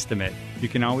obligation estimate, you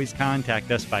can always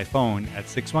contact us by phone at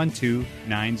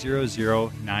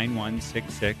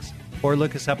 612-900-9166 or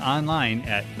look us up online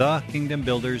at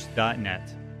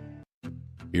thekingdombuilders.net.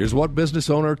 Here's what business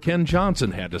owner Ken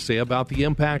Johnson had to say about the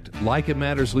impact Like It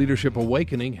Matters Leadership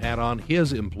Awakening had on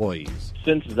his employees.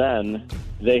 Since then,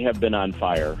 they have been on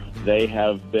fire. They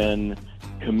have been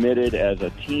committed as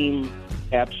a team,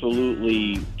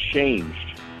 absolutely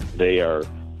changed. They are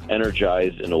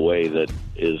energized in a way that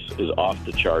is off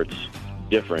the charts,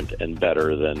 different and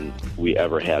better than we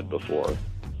ever had before.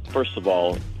 First of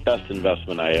all, best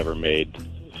investment I ever made.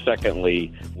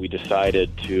 Secondly, we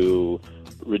decided to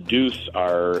reduce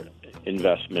our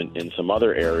investment in some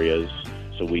other areas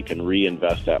so we can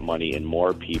reinvest that money in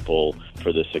more people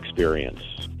for this experience.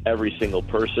 Every single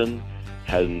person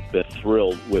has been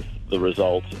thrilled with the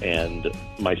results, and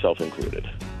myself included.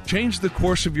 Change the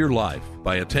course of your life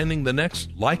by attending the next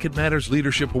Like It Matters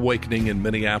Leadership Awakening in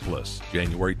Minneapolis,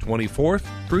 January 24th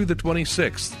through the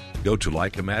 26th. Go to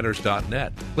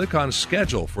likeitmatters.net. Click on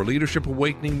Schedule for Leadership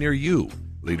Awakening near you.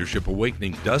 Leadership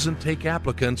Awakening doesn't take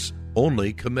applicants,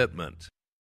 only commitment.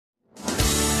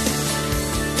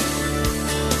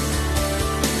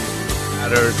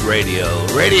 Matters Radio.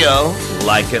 Radio,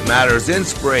 like it matters,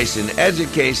 inspiration,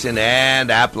 education, and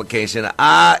application.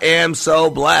 I am so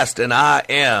blessed, and I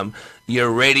am your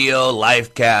radio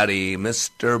life caddy,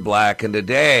 Mr. Black. And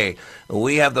today,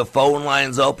 we have the phone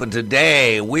lines open.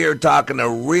 Today, we are talking to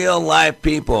real-life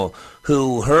people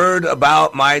who heard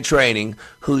about my training,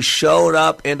 who showed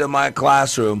up into my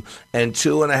classroom, and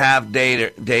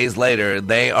 2.5 days later,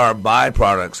 they are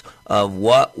byproducts of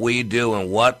what we do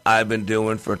and what I've been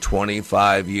doing for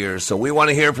 25 years. So we want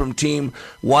to hear from Team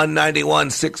 191,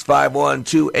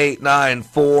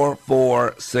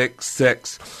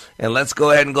 651-289-4466. And let's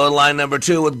go ahead and go to line number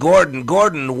 2 with Gordon.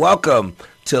 Gordon, welcome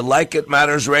to Like It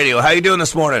Matters Radio. How you doing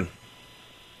this morning?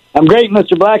 I'm great,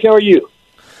 Mr. Black. How are you?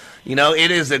 You know, it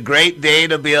is a great day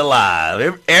to be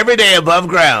alive. Every day above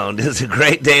ground is a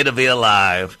great day to be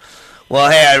alive. Well,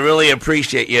 hey, I really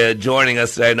appreciate you joining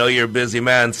us today. I know you're a busy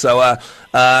man. So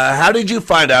how did you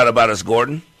find out about us,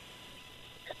 Gordon?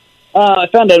 I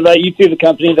found out about you through the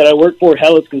company that I work for,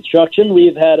 Hellas Construction.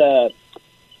 We've had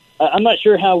I'm not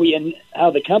sure how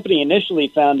the company initially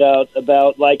found out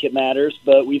about Like It Matters,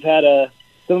 but we've had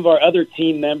some of our other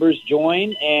team members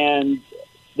join, and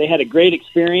they had a great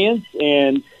experience.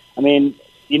 And I mean,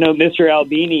 Mr.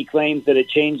 Albini claims that it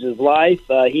changed his life.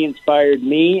 He inspired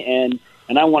me, and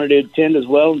I wanted to attend as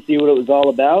well and see what it was all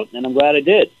about, and I'm glad I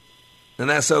did. And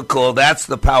that's so cool. That's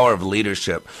the power of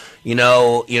leadership.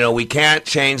 We can't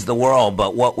change the world,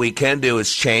 but what we can do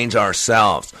is change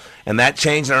ourselves. And that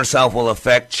change in ourselves will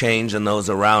affect change in those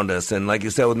around us. And like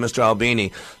you said with Mr.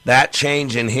 Albini, that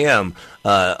change in him,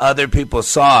 other people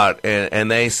saw it, and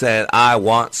they said, I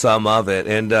want some of it.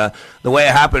 And the way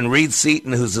it happened, Reed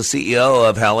Seaton, who's the CEO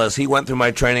of Hellas, he went through my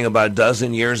training about a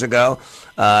dozen years ago.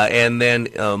 And then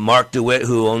Mark DeWitt,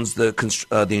 who owns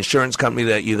the insurance company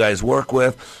that you guys work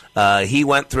with, he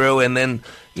went through, and then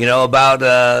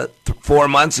about 4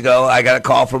 months ago, I got a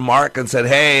call from Mark and said,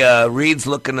 hey, Reed's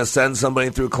looking to send somebody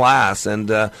through class.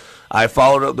 And I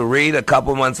followed up the Reed. A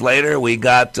couple months later, we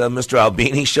got Mr.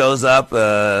 Albini shows up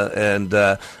and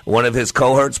one of his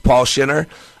cohorts, Paul Schinner.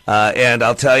 And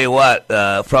I'll tell you what,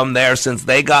 from there, since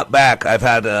they got back, I've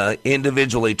had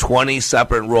individually 20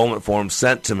 separate enrollment forms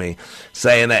sent to me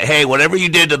saying that, hey, whatever you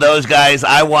did to those guys,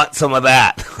 I want some of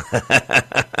that.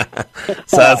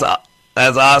 So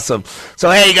that's awesome.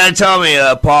 So, hey, you got to tell me,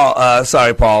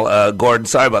 Paul Gordon,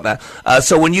 sorry about that.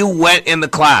 So when you went in the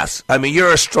class, I mean,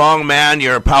 you're a strong man,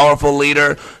 you're a powerful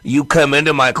leader. You come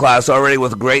into my class already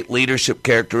with great leadership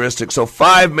characteristics. So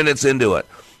 5 minutes into it,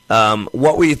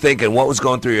 what were you thinking? What was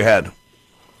going through your head?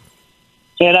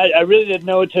 And I really didn't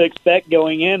know what to expect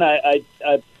going in. I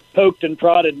poked and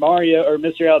prodded Mario or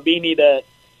Mr. Albini to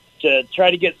try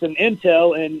to get some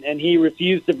intel, and he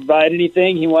refused to provide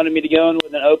anything. He wanted me to go in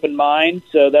with an open mind,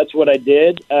 so that's what I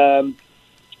did. And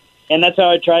that's how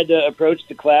I tried to approach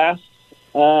the class.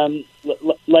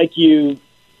 Like you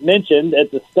mentioned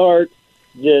at the start,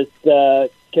 just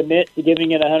commit to giving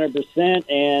it 100%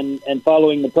 and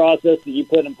following the process that you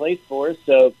put in place for us.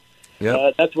 So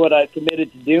that's what I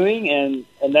committed to doing, and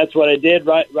that's what I did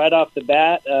right off the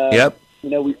bat.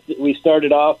 We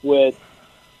started off with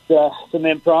some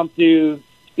impromptu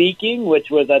speaking, which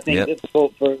was, I think, a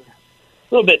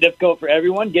little bit difficult for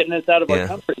everyone, getting us out of our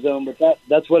comfort zone. But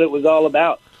that's what it was all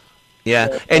about.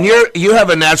 Yeah, and you have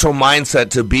a natural mindset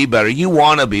to be better. You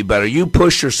want to be better. You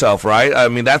push yourself, right? I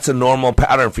mean, that's a normal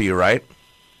pattern for you, right?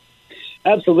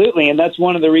 Absolutely, and that's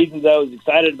one of the reasons I was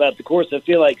excited about the course. I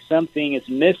feel like something is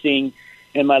missing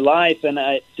in my life,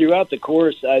 and throughout the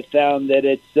course, I found that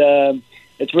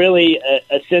it's really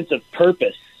a sense of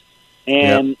purpose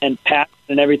and passion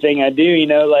and everything I do.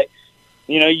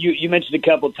 You mentioned a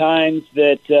couple times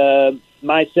that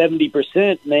my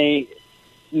 70% may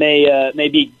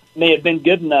have been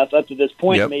good enough up to this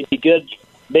point. Maybe good,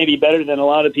 maybe better than a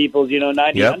lot of people's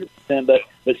 90, 100%.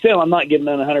 But still, I'm not giving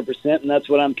them 100%, and that's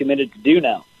what I'm committed to do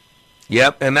now.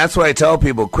 Yep, and that's what I tell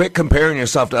people. Quit comparing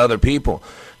yourself to other people,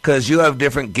 because you have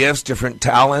different gifts, different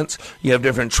talents. You have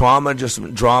different drama.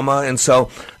 And so,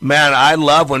 man, I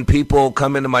love when people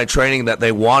come into my training that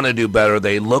they want to do better.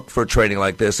 They look for training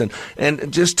like this. And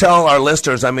just tell our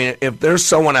listeners, I mean, if there's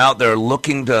someone out there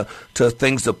looking to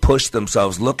things to push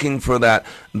themselves, looking for that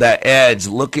edge,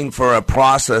 looking for a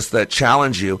process that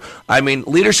challenge you, I mean,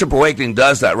 Leadership Awakening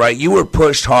does that, right? You were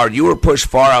pushed hard. You were pushed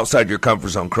far outside your comfort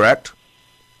zone, correct?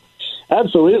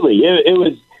 Absolutely.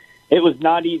 It was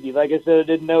not easy. Like I said, I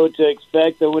didn't know what to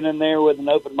expect. I went in there with an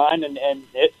open mind, and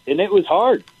it was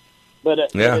hard. But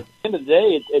at the end of the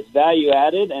day, it's value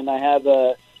added, and I have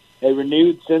a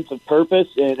renewed sense of purpose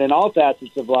in all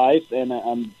facets of life, and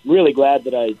I'm really glad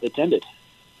that I attended.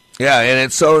 Yeah, and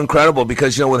it's so incredible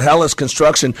because, with Hellas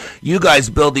Construction, you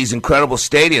guys build these incredible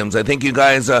stadiums. I think you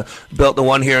guys built the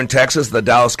one here in Texas, the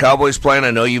Dallas Cowboys playing. I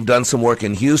know you've done some work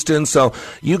in Houston. So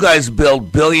you guys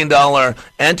build billion-dollar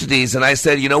entities. And I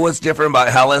said, what's different about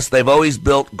Hellas? They've always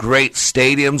built great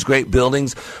stadiums, great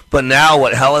buildings. But now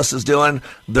what Hellas is doing,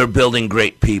 they're building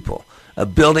great people.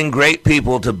 Building great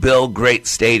people to build great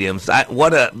stadiums.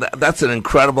 That's an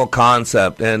incredible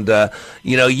concept. And your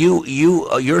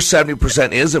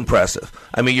 70% is impressive.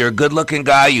 I mean, you're a good-looking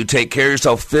guy. You take care of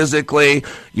yourself physically.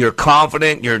 You're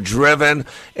confident. You're driven.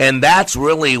 And that's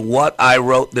really what I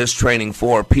wrote this training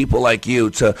for, people like you,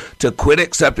 to quit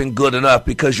accepting good enough,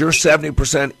 because your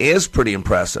 70% is pretty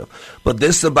impressive. But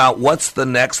this is about what's the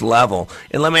next level.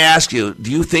 And let me ask you,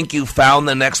 do you think you found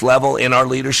the next level in our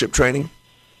leadership training?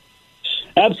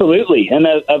 Absolutely, and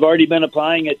I've already been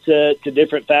applying it to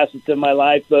different facets of my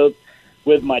life, both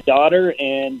with my daughter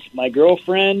and my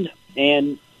girlfriend,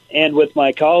 and with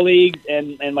my colleagues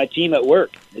and my team at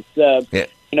work. It's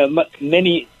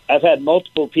I've had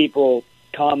multiple people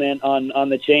comment on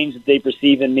the change that they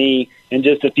perceive in me in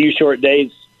just a few short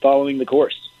days following the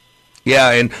course.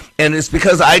 Yeah, and it's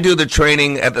because I do the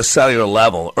training at the cellular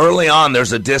level. Early on,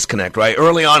 there's a disconnect, right?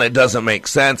 Early on, it doesn't make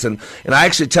sense, and I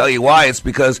actually tell you why. It's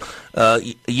because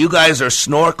you guys are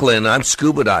snorkeling, I'm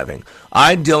scuba diving.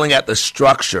 I'm dealing at the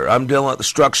structure. I'm dealing at the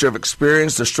structure of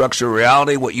experience, the structure of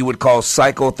reality, what you would call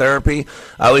psychotherapy.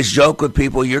 I always joke with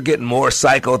people, you're getting more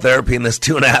psychotherapy in this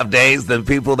 2.5 days than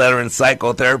people that are in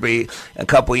psychotherapy a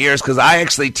couple years, because I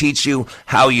actually teach you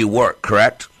how you work,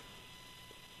 correct?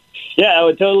 Yeah, I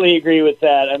would totally agree with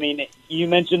that. I mean, you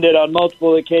mentioned it on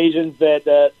multiple occasions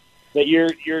that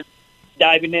you're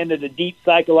diving into the deep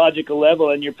psychological level,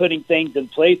 and you're putting things in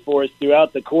place for us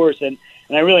throughout the course, and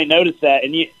I really noticed that.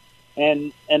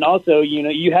 And also,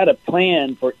 you had a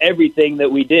plan for everything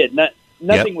that we did.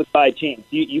 Nothing was by chance.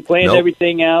 You planned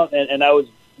everything out, and I was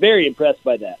very impressed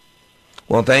by that.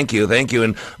 Well, thank you.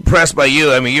 And impressed by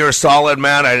you. I mean, you're a solid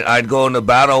man. I'd go into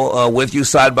battle with you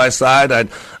side by side.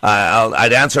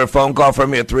 I'd answer a phone call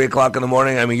from you at 3:00 in the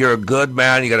morning. I mean, you're a good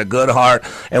man. You got a good heart.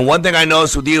 And one thing I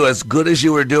noticed with you, as good as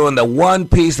you were doing, the one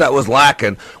piece that was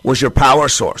lacking was your power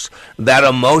source, that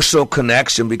emotional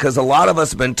connection. Because a lot of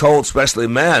us have been told, especially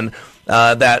men,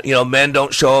 that men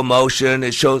don't show emotion.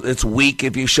 It's weak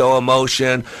if you show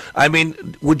emotion. I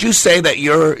mean, would you say that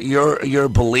your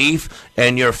belief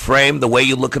and your frame, the way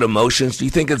you look at emotions, do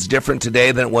you think it's different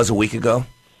today than it was a week ago?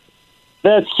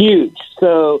 That's huge.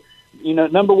 So,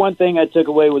 number one thing I took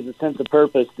away was a sense of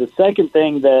purpose. The second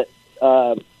thing that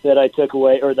I took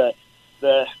away, or the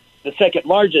second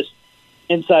largest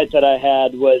insight that I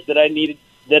had, was that I need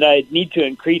to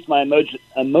increase my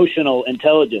emotional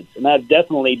intelligence, and I've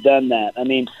definitely done that. I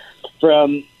mean,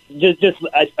 from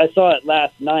I saw it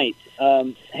last night,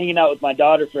 hanging out with my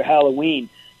daughter for Halloween.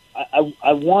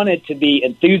 I wanted to be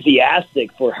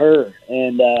enthusiastic for her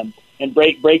and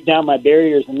break down my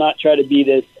barriers and not try to be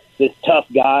this tough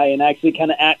guy, and actually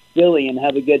kind of act silly and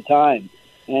have a good time.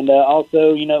 And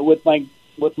also, with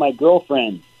my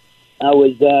girlfriend, I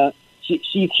was.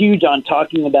 She's huge on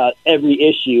talking about every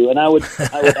issue, and I would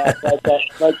act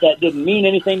like that didn't mean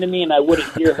anything to me, and I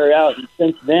wouldn't hear her out. And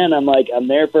since then, I'm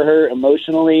there for her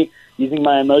emotionally, using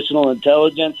my emotional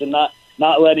intelligence, and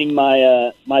not letting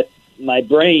my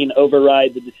brain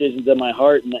override the decisions of my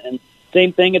heart. And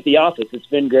same thing at the office. It's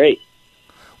been great.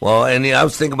 Well, and I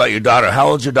was thinking about your daughter. How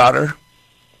old's your daughter?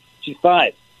 She's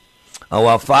 5. Oh,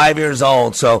 well, 5 years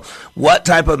old. So what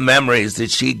type of memories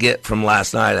did she get from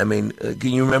last night? I mean, can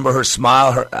you remember her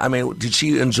smile? Did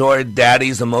she enjoy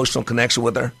Daddy's emotional connection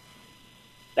with her?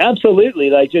 Absolutely.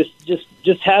 Like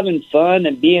just having fun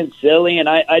and being silly. And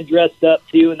I dressed up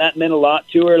too, and that meant a lot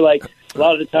to her. Like a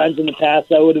lot of the times in the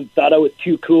past, I would have thought I was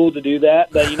too cool to do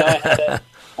that. But,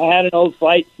 I had an old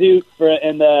flight suit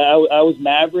and I was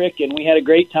Maverick, and we had a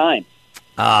great time.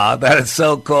 That is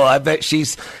so cool. I bet she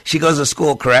goes to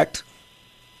school, correct?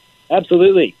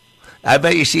 Absolutely. I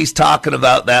bet you she's talking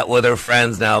about that with her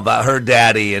friends now, about her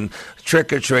daddy and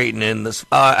trick-or-treating. And this.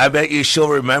 I bet you she'll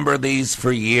remember these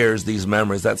for years, these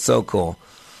memories. That's so cool.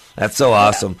 That's so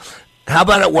awesome. How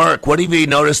about at work? What have you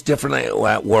noticed differently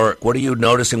at work? What are you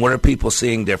noticing? What are people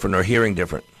seeing different or hearing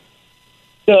different?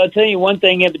 So I'll tell you one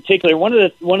thing in particular. One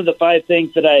of the 5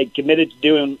 things that I committed to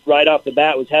doing right off the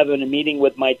bat was having a meeting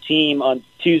with my team on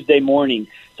Tuesday morning.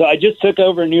 So I just took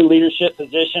over a new leadership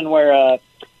position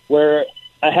where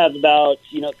I have about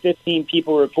 15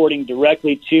 people reporting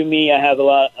directly to me. I have a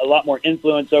lot more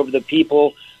influence over the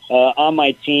people on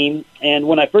my team. And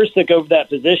when I first took over that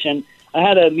position, I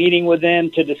had a meeting with them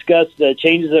to discuss the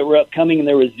changes that were upcoming, and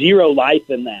there was zero life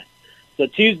in that. So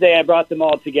Tuesday, I brought them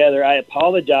all together. I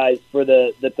apologized for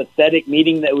the pathetic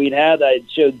meeting that we'd had. I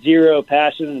showed zero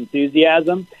passion and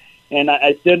enthusiasm. And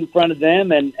I stood in front of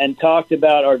them and talked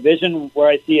about our vision, where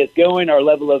I see us going, our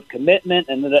level of commitment,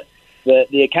 and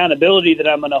the accountability that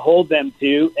I'm going to hold them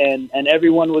to. And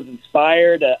everyone was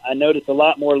inspired. I noticed a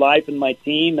lot more life in my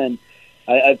team, and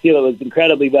I feel it was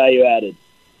incredibly value added.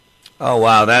 Oh,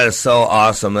 wow, that is so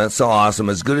awesome. That's so awesome.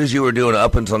 As good as you were doing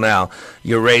up until now,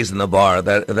 you're raising the bar.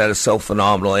 That is so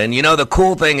phenomenal. And, the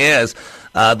cool thing is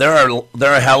there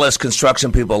are Hellas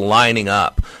construction people lining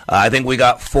up. I think we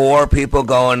got 4 people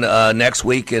going next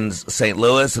week in St.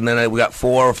 Louis, and then we got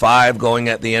 4 or 5 going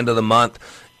at the end of the month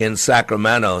in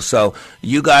Sacramento. So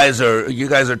you guys are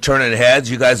turning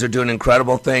heads. You guys are doing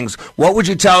incredible things. What would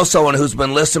you tell someone who's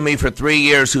been listening to me for 3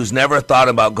 years who's never thought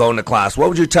about going to class? What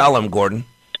would you tell them, Gordon?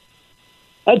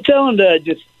 I'd tell them to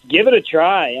just give it a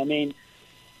try. I mean,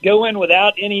 go in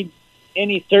without any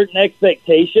certain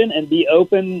expectation and be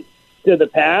open to the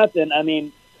path. And I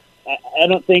mean, I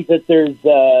don't think that there's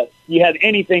you have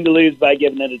anything to lose by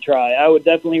giving it a try. I would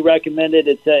definitely recommend it.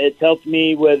 It's helped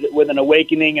me with an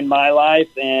awakening in my life,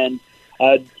 and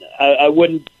I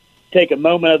wouldn't take a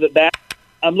moment of it back.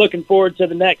 I'm looking forward to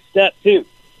the next step, too.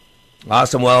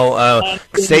 Awesome. Well,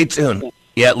 stay tuned.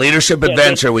 Yeah, Leadership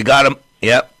Adventure. We got him.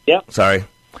 Yep. Sorry.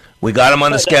 We got him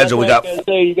on the schedule. We got.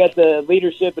 So you got the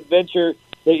Leadership Adventure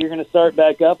that you're going to start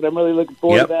back up, and I'm really looking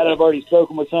forward to that. I've already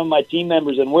spoken with some of my team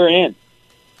members, and we're in.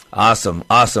 Awesome.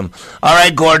 All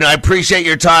right, Gordon, I appreciate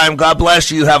your time. God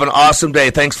bless you. Have an awesome day.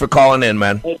 Thanks for calling in,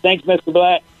 man. Hey, thanks, Mr.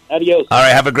 Black. Adios. All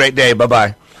right, have a great day.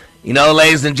 Bye-bye. You know,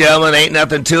 ladies and gentlemen, ain't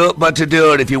nothing to it but to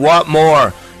do it. If you want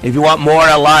more out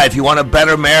of life, you want a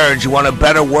better marriage, you want a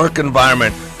better work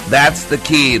environment, that's the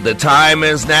key. The time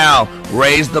is now.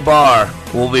 Raise the bar.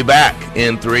 We'll be back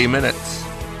in 3 minutes.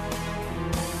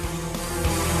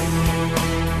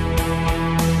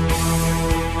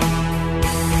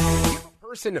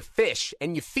 Person to fish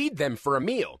and you feed them for a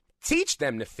meal. Teach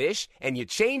them to fish and you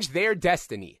change their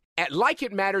destiny. At Like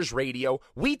It Matters Radio,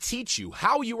 we teach you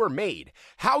how you are made,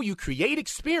 how you create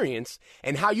experience,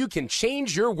 and how you can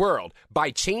change your world by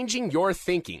changing your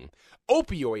thinking.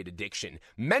 Opioid addiction,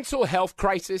 mental health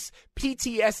crisis,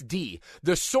 PTSD,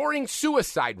 the soaring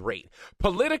suicide rate,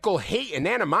 political hate and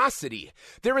animosity.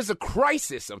 There is a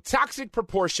crisis of toxic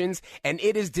proportions, and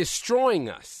it is destroying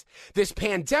us. This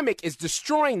pandemic is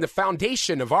destroying the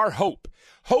foundation of our hope.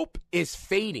 Hope is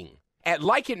fading. At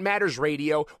Like It Matters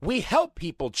Radio, we help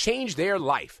people change their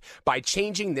life by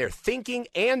changing their thinking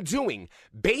and doing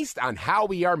based on how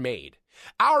we are made.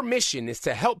 Our mission is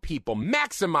to help people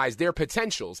maximize their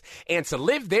potentials and to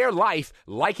live their life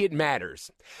like it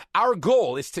matters. Our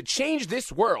goal is to change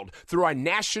this world through our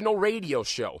national radio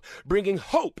show, bringing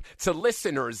hope to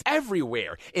listeners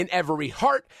everywhere in every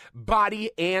heart, body,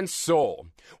 and soul.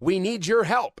 We need your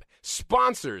help.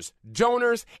 Sponsors,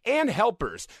 donors, and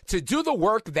helpers to do the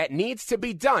work that needs to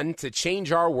be done to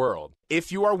change our world.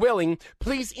 If you are willing,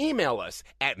 please email us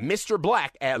at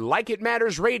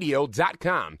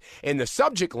mrblack@likeitmattersradio.com. In the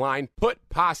subject line, put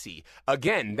Posse.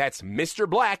 Again, that's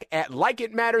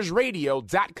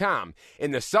mrblack@likeitmattersradio.com.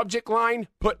 In the subject line,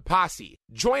 put Posse.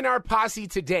 Join our posse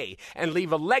today and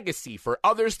leave a legacy for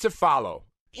others to follow.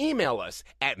 Email us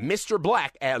at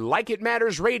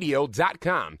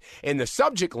mrblack@likeitmattersradio.com. In the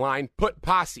subject line, put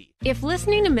Posse. If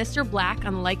listening to Mr. Black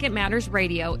on Like It Matters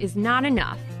Radio is not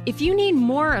enough, if you need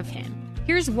more of him,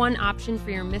 here's one option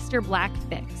for your Mr. Black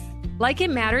fix. Like It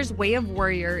Matters Way of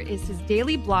Warrior is his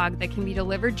daily blog that can be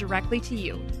delivered directly to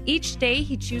you. Each day,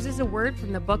 he chooses a word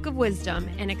from the Book of Wisdom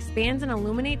and expands and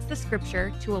illuminates the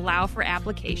scripture to allow for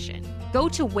application. Go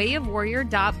to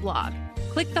wayofwarrior.blog.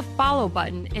 Click the follow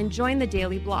button and join the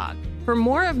daily blog. For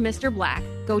more of Mr. Black,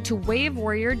 go to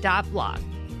wayofwarrior.blog.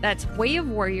 That's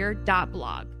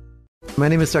wayofwarrior.blog. My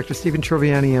name is Dr. Stephen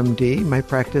Troviani, MD. My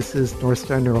practice is North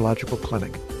Star Neurological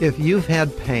Clinic. If you've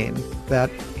had pain that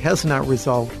has not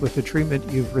resolved with the treatment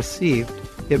you've received,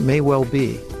 it may well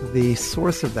be the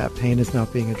source of that pain is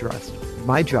not being addressed.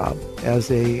 My job as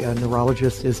a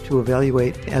neurologist is to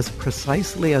evaluate as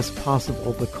precisely as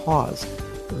possible the cause.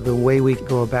 The way we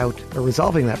go about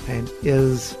resolving that pain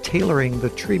is tailoring the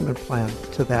treatment plan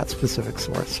to that specific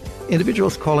source.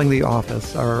 Individuals calling the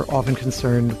office are often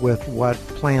concerned with what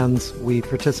plans we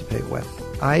participate with.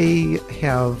 I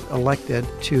have elected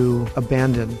to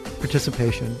abandon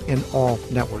participation in all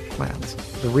network plans.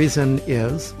 The reason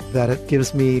is that it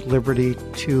gives me liberty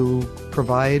to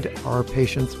provide our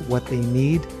patients what they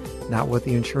need, not what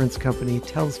the insurance company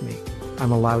tells me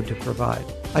I'm allowed to provide.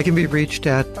 I can be reached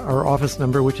at our office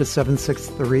number, which is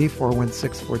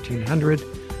 763-416-1400.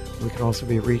 We can also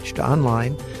be reached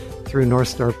online through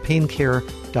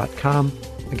NorthstarPainCare.com.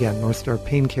 Again,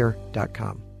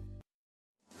 NorthstarPainCare.com.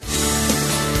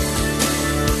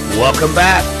 Welcome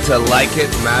back to Like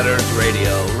It Matters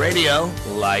Radio. Radio,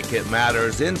 like it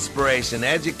matters, inspiration,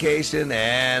 education,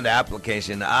 and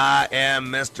application. I am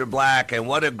Mr. Black, and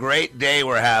what a great day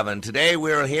we're having. Today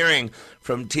we're hearing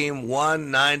from Team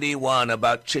 191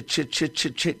 about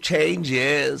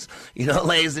changes. You know,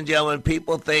 ladies and gentlemen,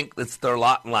 people think it's their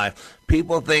lot in life.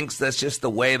 People think that's just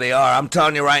the way they are. I'm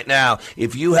telling you right now,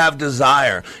 if you have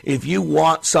desire, if you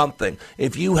want something,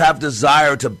 if you have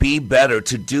desire to be better,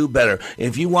 to do better,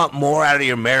 if you want more out of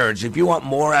your marriage, if you want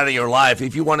more out of your life,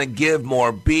 if you want to give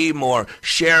more, be more,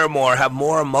 share more, have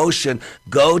more emotion,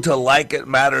 go to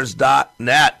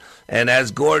likeitmatters.net. And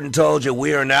as Gordon told you,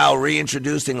 we are now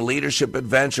reintroducing Leadership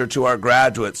Adventure to our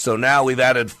graduates. So now we've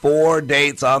added 4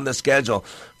 dates on the schedule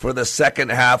for the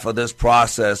second half of this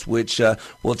process, which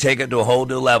will take it to a whole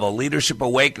new level. Leadership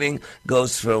Awakening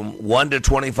goes from 1 to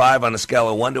 25 on a scale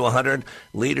of 1 to 100.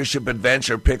 Leadership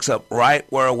Adventure picks up right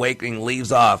where Awakening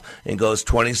leaves off and goes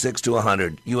 26 to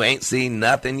 100. You ain't seen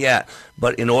nothing yet.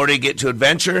 But in order to get to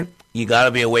Adventure, you got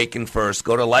to be awakened first.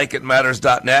 Go to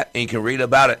likeitmatters.net and you can read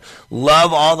about it.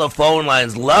 Love all the phone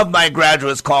lines. Love my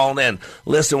graduates calling in.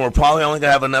 Listen, we're probably only going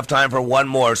to have enough time for one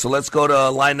more, so let's go to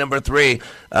line number 3.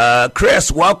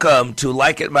 Chris, welcome to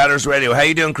Like It Matters Radio. How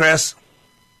you doing, Chris?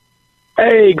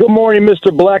 Hey, good morning,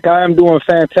 Mr. Black. I am doing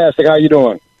fantastic. How you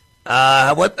doing?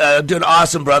 Doing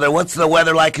awesome, brother. What's the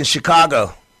weather like in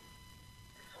Chicago?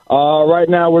 Right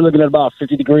now we're looking at about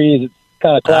 50 degrees. It's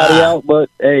kind of cloudy out,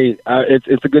 but hey,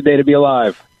 it's a good day to be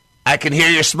alive. I can hear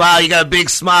your smile. You got a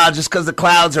big smile. Just because the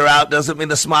clouds are out doesn't mean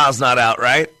the smile's not out,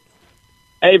 right?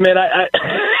 Hey, man, I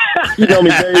you know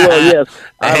me very well, yes.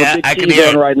 I have a big cheese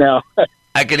on right now.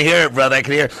 I can hear it, brother. I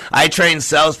can hear it. I train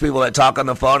salespeople that talk on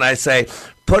the phone. I say,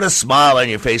 put a smile on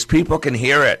your face. People can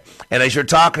hear it. And as you're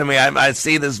talking to me, I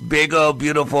see this big, old,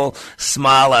 beautiful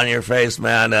smile on your face,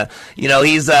 man.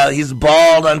 He's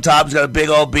bald on top. He's got a big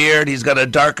old beard. He's got a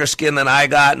darker skin than I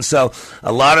got. And so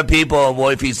a lot of people, well,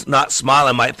 if he's not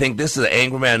smiling, might think this is an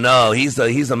angry man. No, he's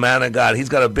a man of God. He's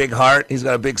got a big heart. He's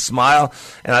got a big smile.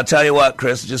 And I'll tell you what,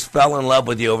 Chris, just fell in love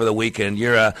with you over the weekend.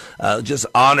 You're just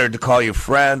honored to call you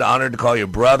friend, honored to call you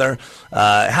brother.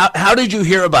 How did you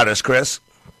hear about us, Chris?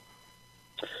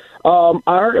 I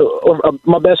heard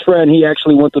my best friend, he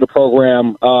actually went through the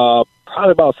program probably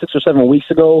about 6 or 7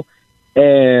 weeks ago.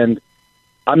 And,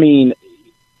 I mean,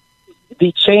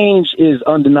 the change is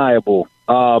undeniable.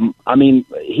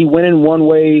 He went in one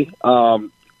way,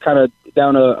 kind of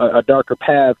down a darker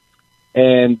path.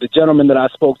 And the gentleman that I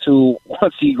spoke to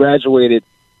once he graduated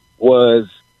was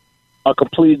a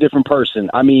completely different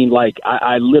person. I mean, like,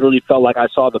 I literally felt like I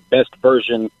saw the best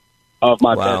version of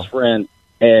my best friend.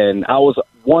 And I was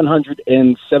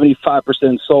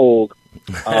 175% sold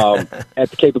at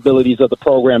the capabilities of the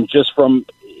program just from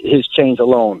his change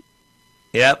alone.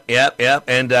 Yep.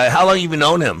 And how long have you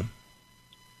known him?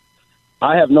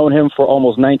 I have known him for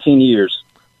almost 19 years.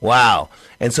 Wow.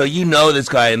 And so you know this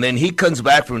guy, and then he comes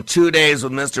back from 2 days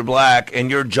with Mr. Black,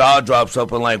 and your jaw drops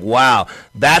open like, wow,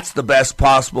 that's the best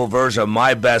possible version of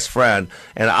my best friend,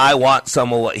 and I want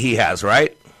some of what he has,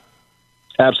 right?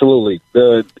 Absolutely.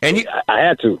 I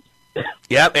had to.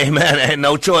 Yep, amen. And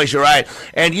no choice, you're right.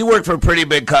 And you work for a pretty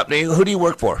big company. Who do you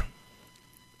work for?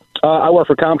 I work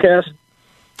for Comcast.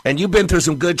 And you've been through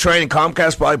some good training.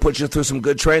 Comcast probably put you through some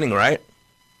good training, right?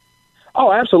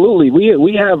 Oh, absolutely.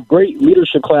 We have great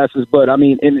leadership classes, but I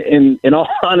mean, in all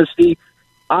honesty,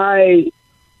 in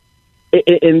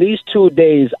these 2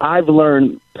 days, I've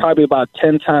learned probably about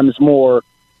 10 times more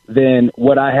than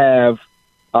what I have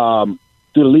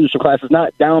through the leadership classes,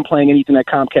 not downplaying anything that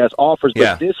Comcast offers,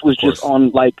 but this was just on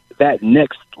like that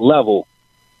next level.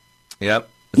 Yep.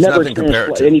 It's never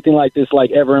experienced anything like this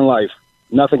like ever in life.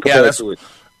 Nothing compared to it.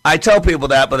 I tell people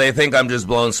that, but they think I'm just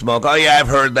blowing smoke. Oh, yeah, I've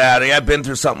heard that. Yeah, I've been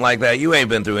through something like that. You ain't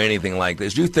been through anything like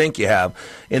this. You think you have.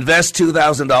 Invest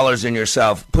 $2,000 in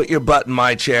yourself. Put your butt in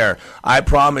my chair. I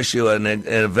promise you an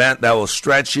event that will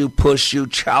stretch you, push you,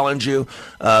 challenge you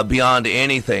beyond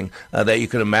anything that you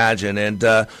can imagine. And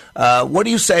what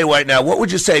do you say right now? What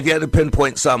would you say if you had to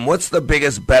pinpoint something? What's the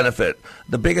biggest benefit,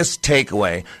 the biggest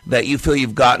takeaway that you feel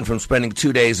you've gotten from spending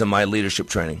 2 days in my leadership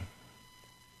training?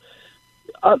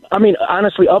 I mean,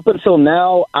 honestly, up until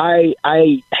now, I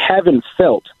haven't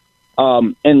felt,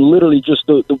 and literally just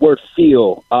the word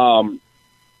feel. A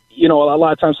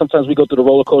lot of times, sometimes we go through the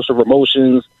roller coaster of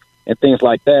emotions and things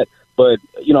like that. But,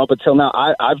 up until now,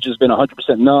 I've just been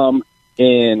 100% numb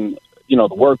in, the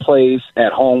workplace,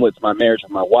 at home with my marriage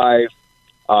with my wife.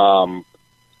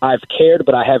 I've cared,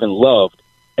 but I haven't loved,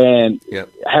 and I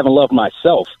haven't loved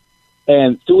myself.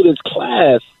 And through this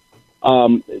class,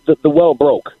 the well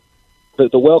broke.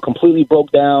 The well completely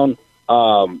broke down,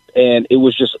 and it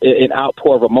was just an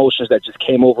outpour of emotions that just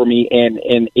came over me, and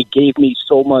it gave me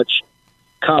so much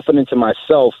confidence in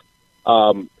myself.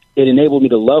 It enabled me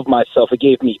to love myself. It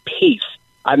gave me peace.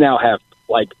 I now have,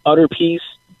 like, utter peace.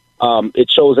 It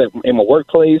shows that in my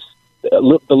workplace, the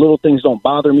little things don't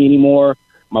bother me anymore.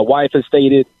 My wife has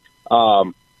stated,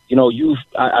 I've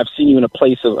seen you in a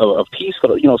place of peace,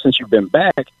 since you've been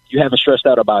back. You haven't stressed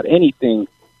out about anything,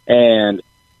 and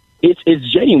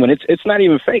it's genuine. It's not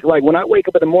even fake. Like, when I wake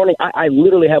up in the morning, I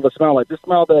literally have a smile, like this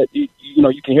smile that you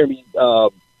can hear me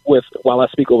with while I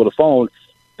speak over the phone.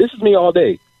 This is me all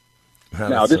day.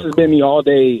 Now, this has been me all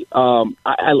day.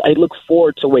 I look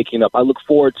forward to waking up. I look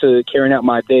forward to carrying out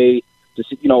my day to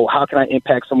see, how can I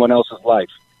impact someone else's life?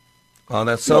 Oh,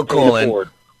 that's so cool. And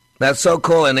that's so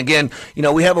cool. And again,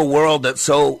 we have a world that's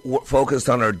so focused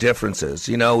on our differences.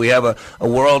 We have a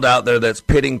world out there that's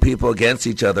pitting people against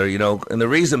each other, and the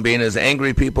reason being is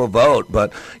angry people vote.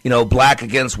 But, black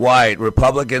against white,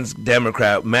 Republican against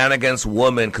Democrat, man against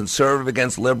woman, conservative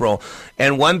against liberal.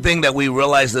 And one thing that we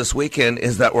realized this weekend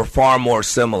is that we're far more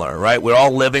similar, right? We're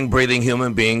all living, breathing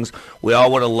human beings. We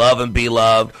all want to love and be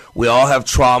loved. We all have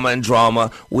trauma and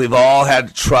drama. We've all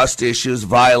had trust issues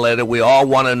violated. We all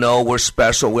want to know we're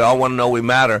special. We all want to know we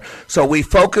matter. So we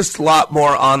focused a lot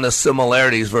more on the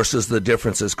similarities versus the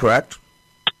differences, correct?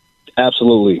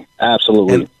 Absolutely.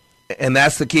 And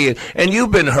that's the key. And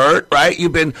you've been hurt, right?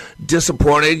 You've been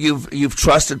disappointed. You've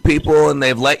trusted people and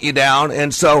they've let you down.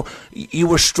 And so you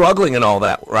were struggling in all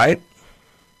that, right?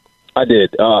 I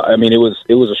did. It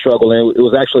was a struggle, and it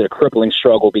was actually a crippling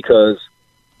struggle because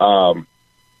up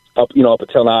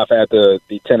until now I've had the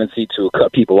tendency to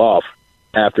cut people off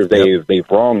after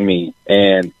they've wronged me,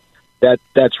 and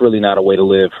that's really not a way to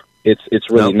live. It's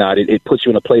really not. It puts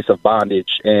you in a place of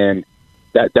bondage, and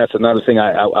that's another thing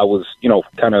I was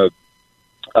kind of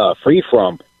free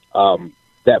from,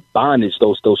 that bondage,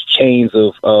 those chains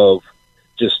of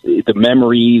just the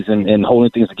memories and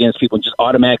holding things against people and just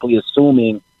automatically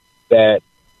assuming that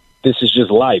this is just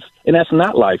life. And that's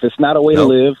not life. It's not a way to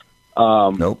live.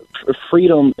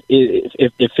 Freedom,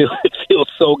 it feels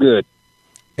so good.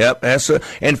 Yep,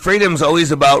 and freedom's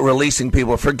always about releasing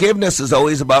people. Forgiveness is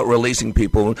always about releasing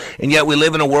people. And yet we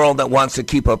live in a world that wants to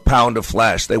keep a pound of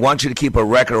flesh. They want you to keep a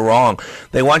record of wrong.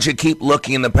 They want you to keep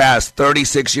looking in the past,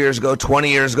 36 years ago,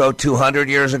 20 years ago, 200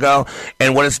 years ago.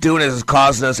 And what it's doing is it's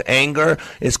causing us anger.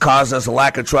 It's causing us a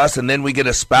lack of trust. And then we get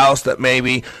a spouse that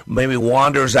maybe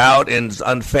wanders out and is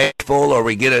unfaithful, or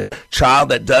we get a child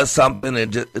that does something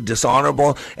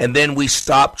dishonorable. And then we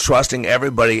stop trusting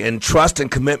everybody. And trust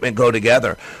and commitment go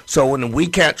together. So when we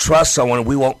can't trust someone,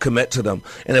 we won't commit to them.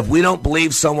 And if we don't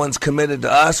believe someone's committed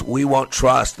to us, we won't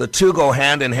trust. The two go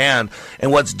hand in hand.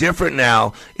 And what's different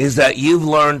now is that you've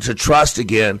learned to trust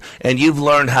again, and you've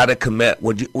learned how to commit.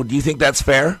 Would you think that's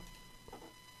fair?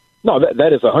 No,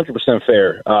 that is 100%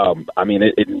 fair.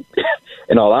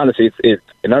 In all honesty, it's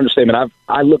an understatement.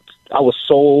 I was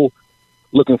so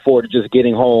looking forward to just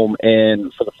getting home,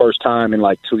 and for the first time in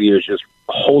like 2 years, just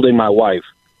holding my wife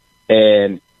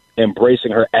and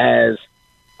embracing her as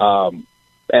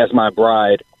my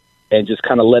bride, and just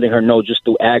kind of letting her know just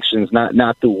through actions,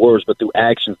 not through words, but through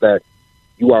actions, that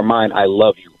you are mine. I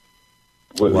love you.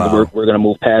 We're going to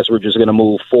move past. We're just going to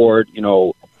move forward,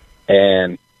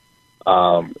 and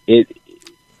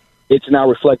it's now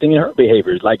reflecting in her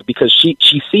behavior, like, because she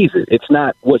sees it. It's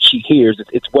not what she hears.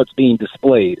 It's what's being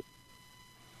displayed.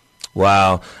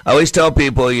 Wow. I always tell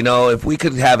people, if we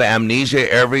could have amnesia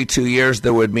every 2 years,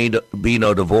 there would be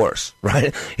no divorce,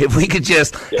 right? If we could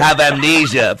just have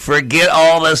amnesia, forget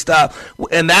all this stuff.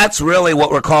 And that's really what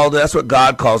we're called. That's what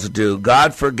God calls to do.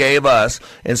 God forgave us,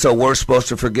 and so we're supposed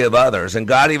to forgive others. And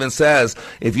God even says,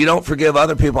 if you don't forgive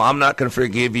other people, I'm not going to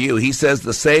forgive you. He says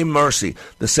the same mercy,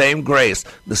 the same grace,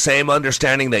 the same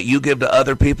understanding that you give to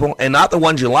other people, and not the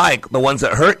ones you like, the ones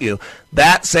that hurt you,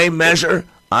 that same measure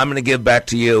I'm going to give back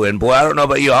to you. And boy, I don't know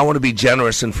about you, I want to be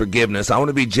generous in forgiveness. I want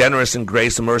to be generous in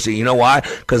grace and mercy. You know why?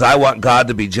 Because I want God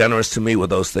to be generous to me with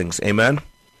those things. Amen?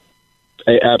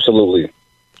 Absolutely.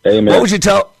 Amen. What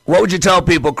would you tell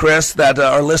people, Chris, that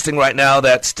are listening right now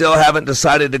that still haven't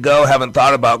decided to go, haven't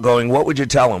thought about going? What would you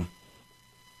tell them?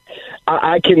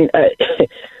 I can.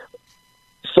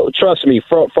 So trust me,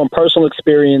 from personal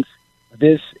experience,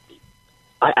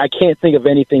 I can't think of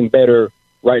anything better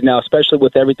right now, especially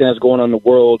with everything that's going on in the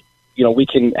world.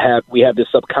 We have this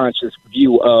subconscious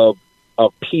view of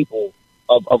people,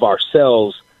 of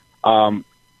ourselves.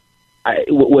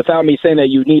 Without me saying that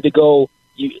you need to go,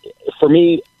 for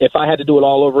me, if I had to do it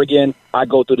all over again, I'd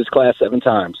go through this class 7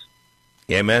 times.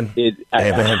 Amen.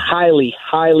 I highly,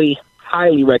 highly,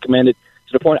 highly recommend it,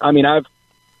 to the point.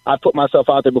 I've put myself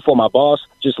out there before my boss,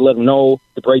 just to let him know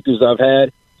the breakthroughs I've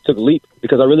had. Took a leap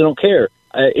because I really don't care.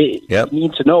 You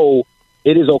need to know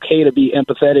it is okay to be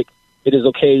empathetic. It is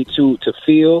okay to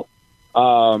feel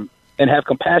and have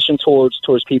compassion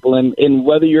towards people. And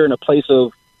whether you're in a place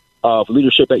of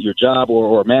leadership at your job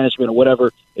or management or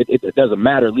whatever, it doesn't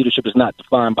matter. Leadership is not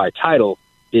defined by title.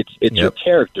 It's your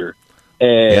character.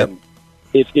 And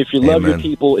if you love your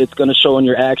people, it's going to show in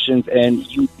your actions,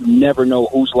 and you never know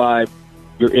whose life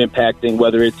you're impacting,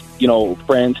 whether it's,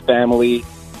 friends, family,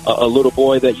 a little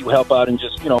boy that you help out and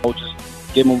just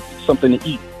give him something to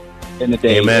eat in the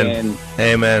day. Amen.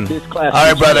 Amen. This class, all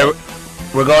right, brother.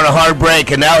 We're going to hard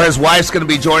break, and now his wife's going to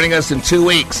be joining us in 2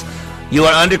 weeks. You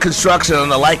are under construction on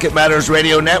the Like It Matters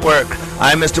radio network.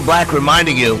 I'm Mr. Black,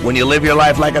 reminding you, when you live your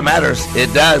life like it matters,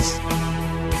 it does.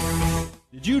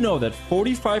 Did you know that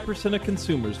 45% of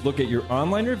consumers look at your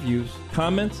online reviews,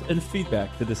 comments, and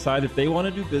feedback to decide if they want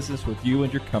to do business with you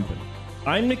and your company?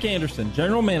 I'm Nick Anderson,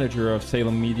 General Manager of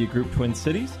Salem Media Group Twin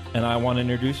Cities, and I want to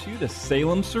introduce you to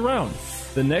Salem Surround,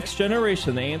 the next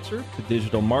generation answer to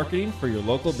digital marketing for your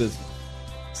local business.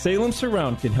 Salem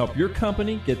Surround can help your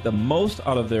company get the most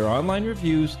out of their online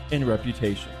reviews and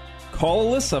reputation. Call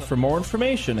Alyssa for more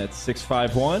information at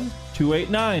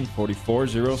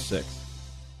 651-289-4406.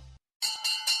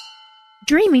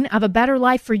 Dreaming of a better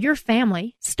life for your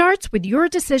family starts with your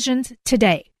decisions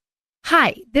today.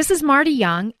 Hi, this is Marty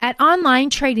Young at Online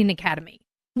Trading Academy.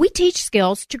 We teach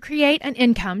skills to create an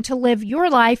income to live your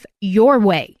life your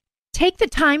way. Take the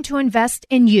time to invest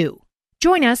in you.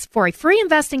 Join us for a free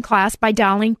investing class by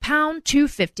dialing pound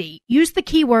 250. Use the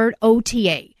keyword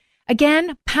OTA.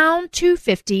 Again, pound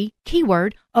 250,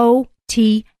 keyword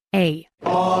OTA.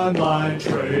 Online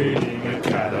Trading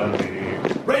Academy.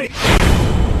 Ready.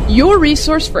 Your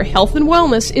resource for health and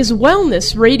wellness is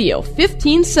Wellness Radio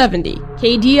 1570,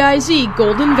 KDIZ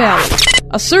Golden Valley,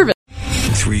 a service.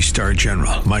 3-star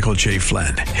General Michael J.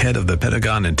 Flynn, head of the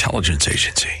Pentagon Intelligence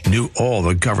Agency, knew all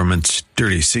the government's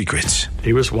dirty secrets.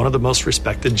 He was one of the most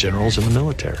respected generals in the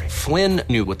military. Flynn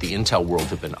knew what the intel world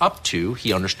had been up to.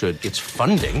 He understood its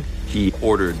funding. He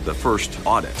ordered the first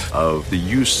audit of the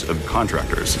use of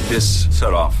contractors. This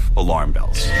set off alarm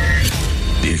bells.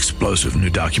 The explosive new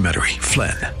documentary,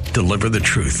 Flynn, Deliver the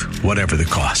Truth, Whatever the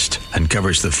Cost,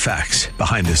 uncovers the facts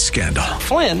behind this scandal.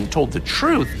 Flynn told the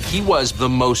truth. He was the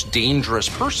most dangerous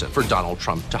person for Donald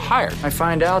Trump to hire. I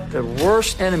find out the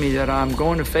worst enemy that I'm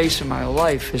going to face in my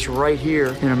life is right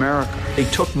here in America. They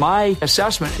took my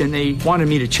assessment and they wanted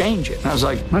me to change it. And I was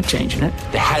like, I'm not changing it.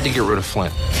 They had to get rid of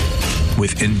Flynn.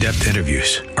 With in-depth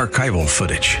interviews, archival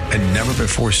footage, and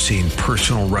never-before-seen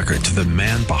personal records of the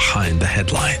man behind the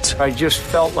headlines. I just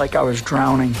felt like I was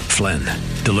drowning. Flynn,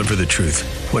 Deliver the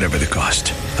Truth, Whatever the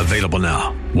Cost. Available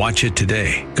now. Watch it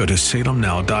today. Go to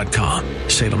salemnow.com.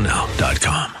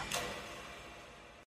 salemnow.com.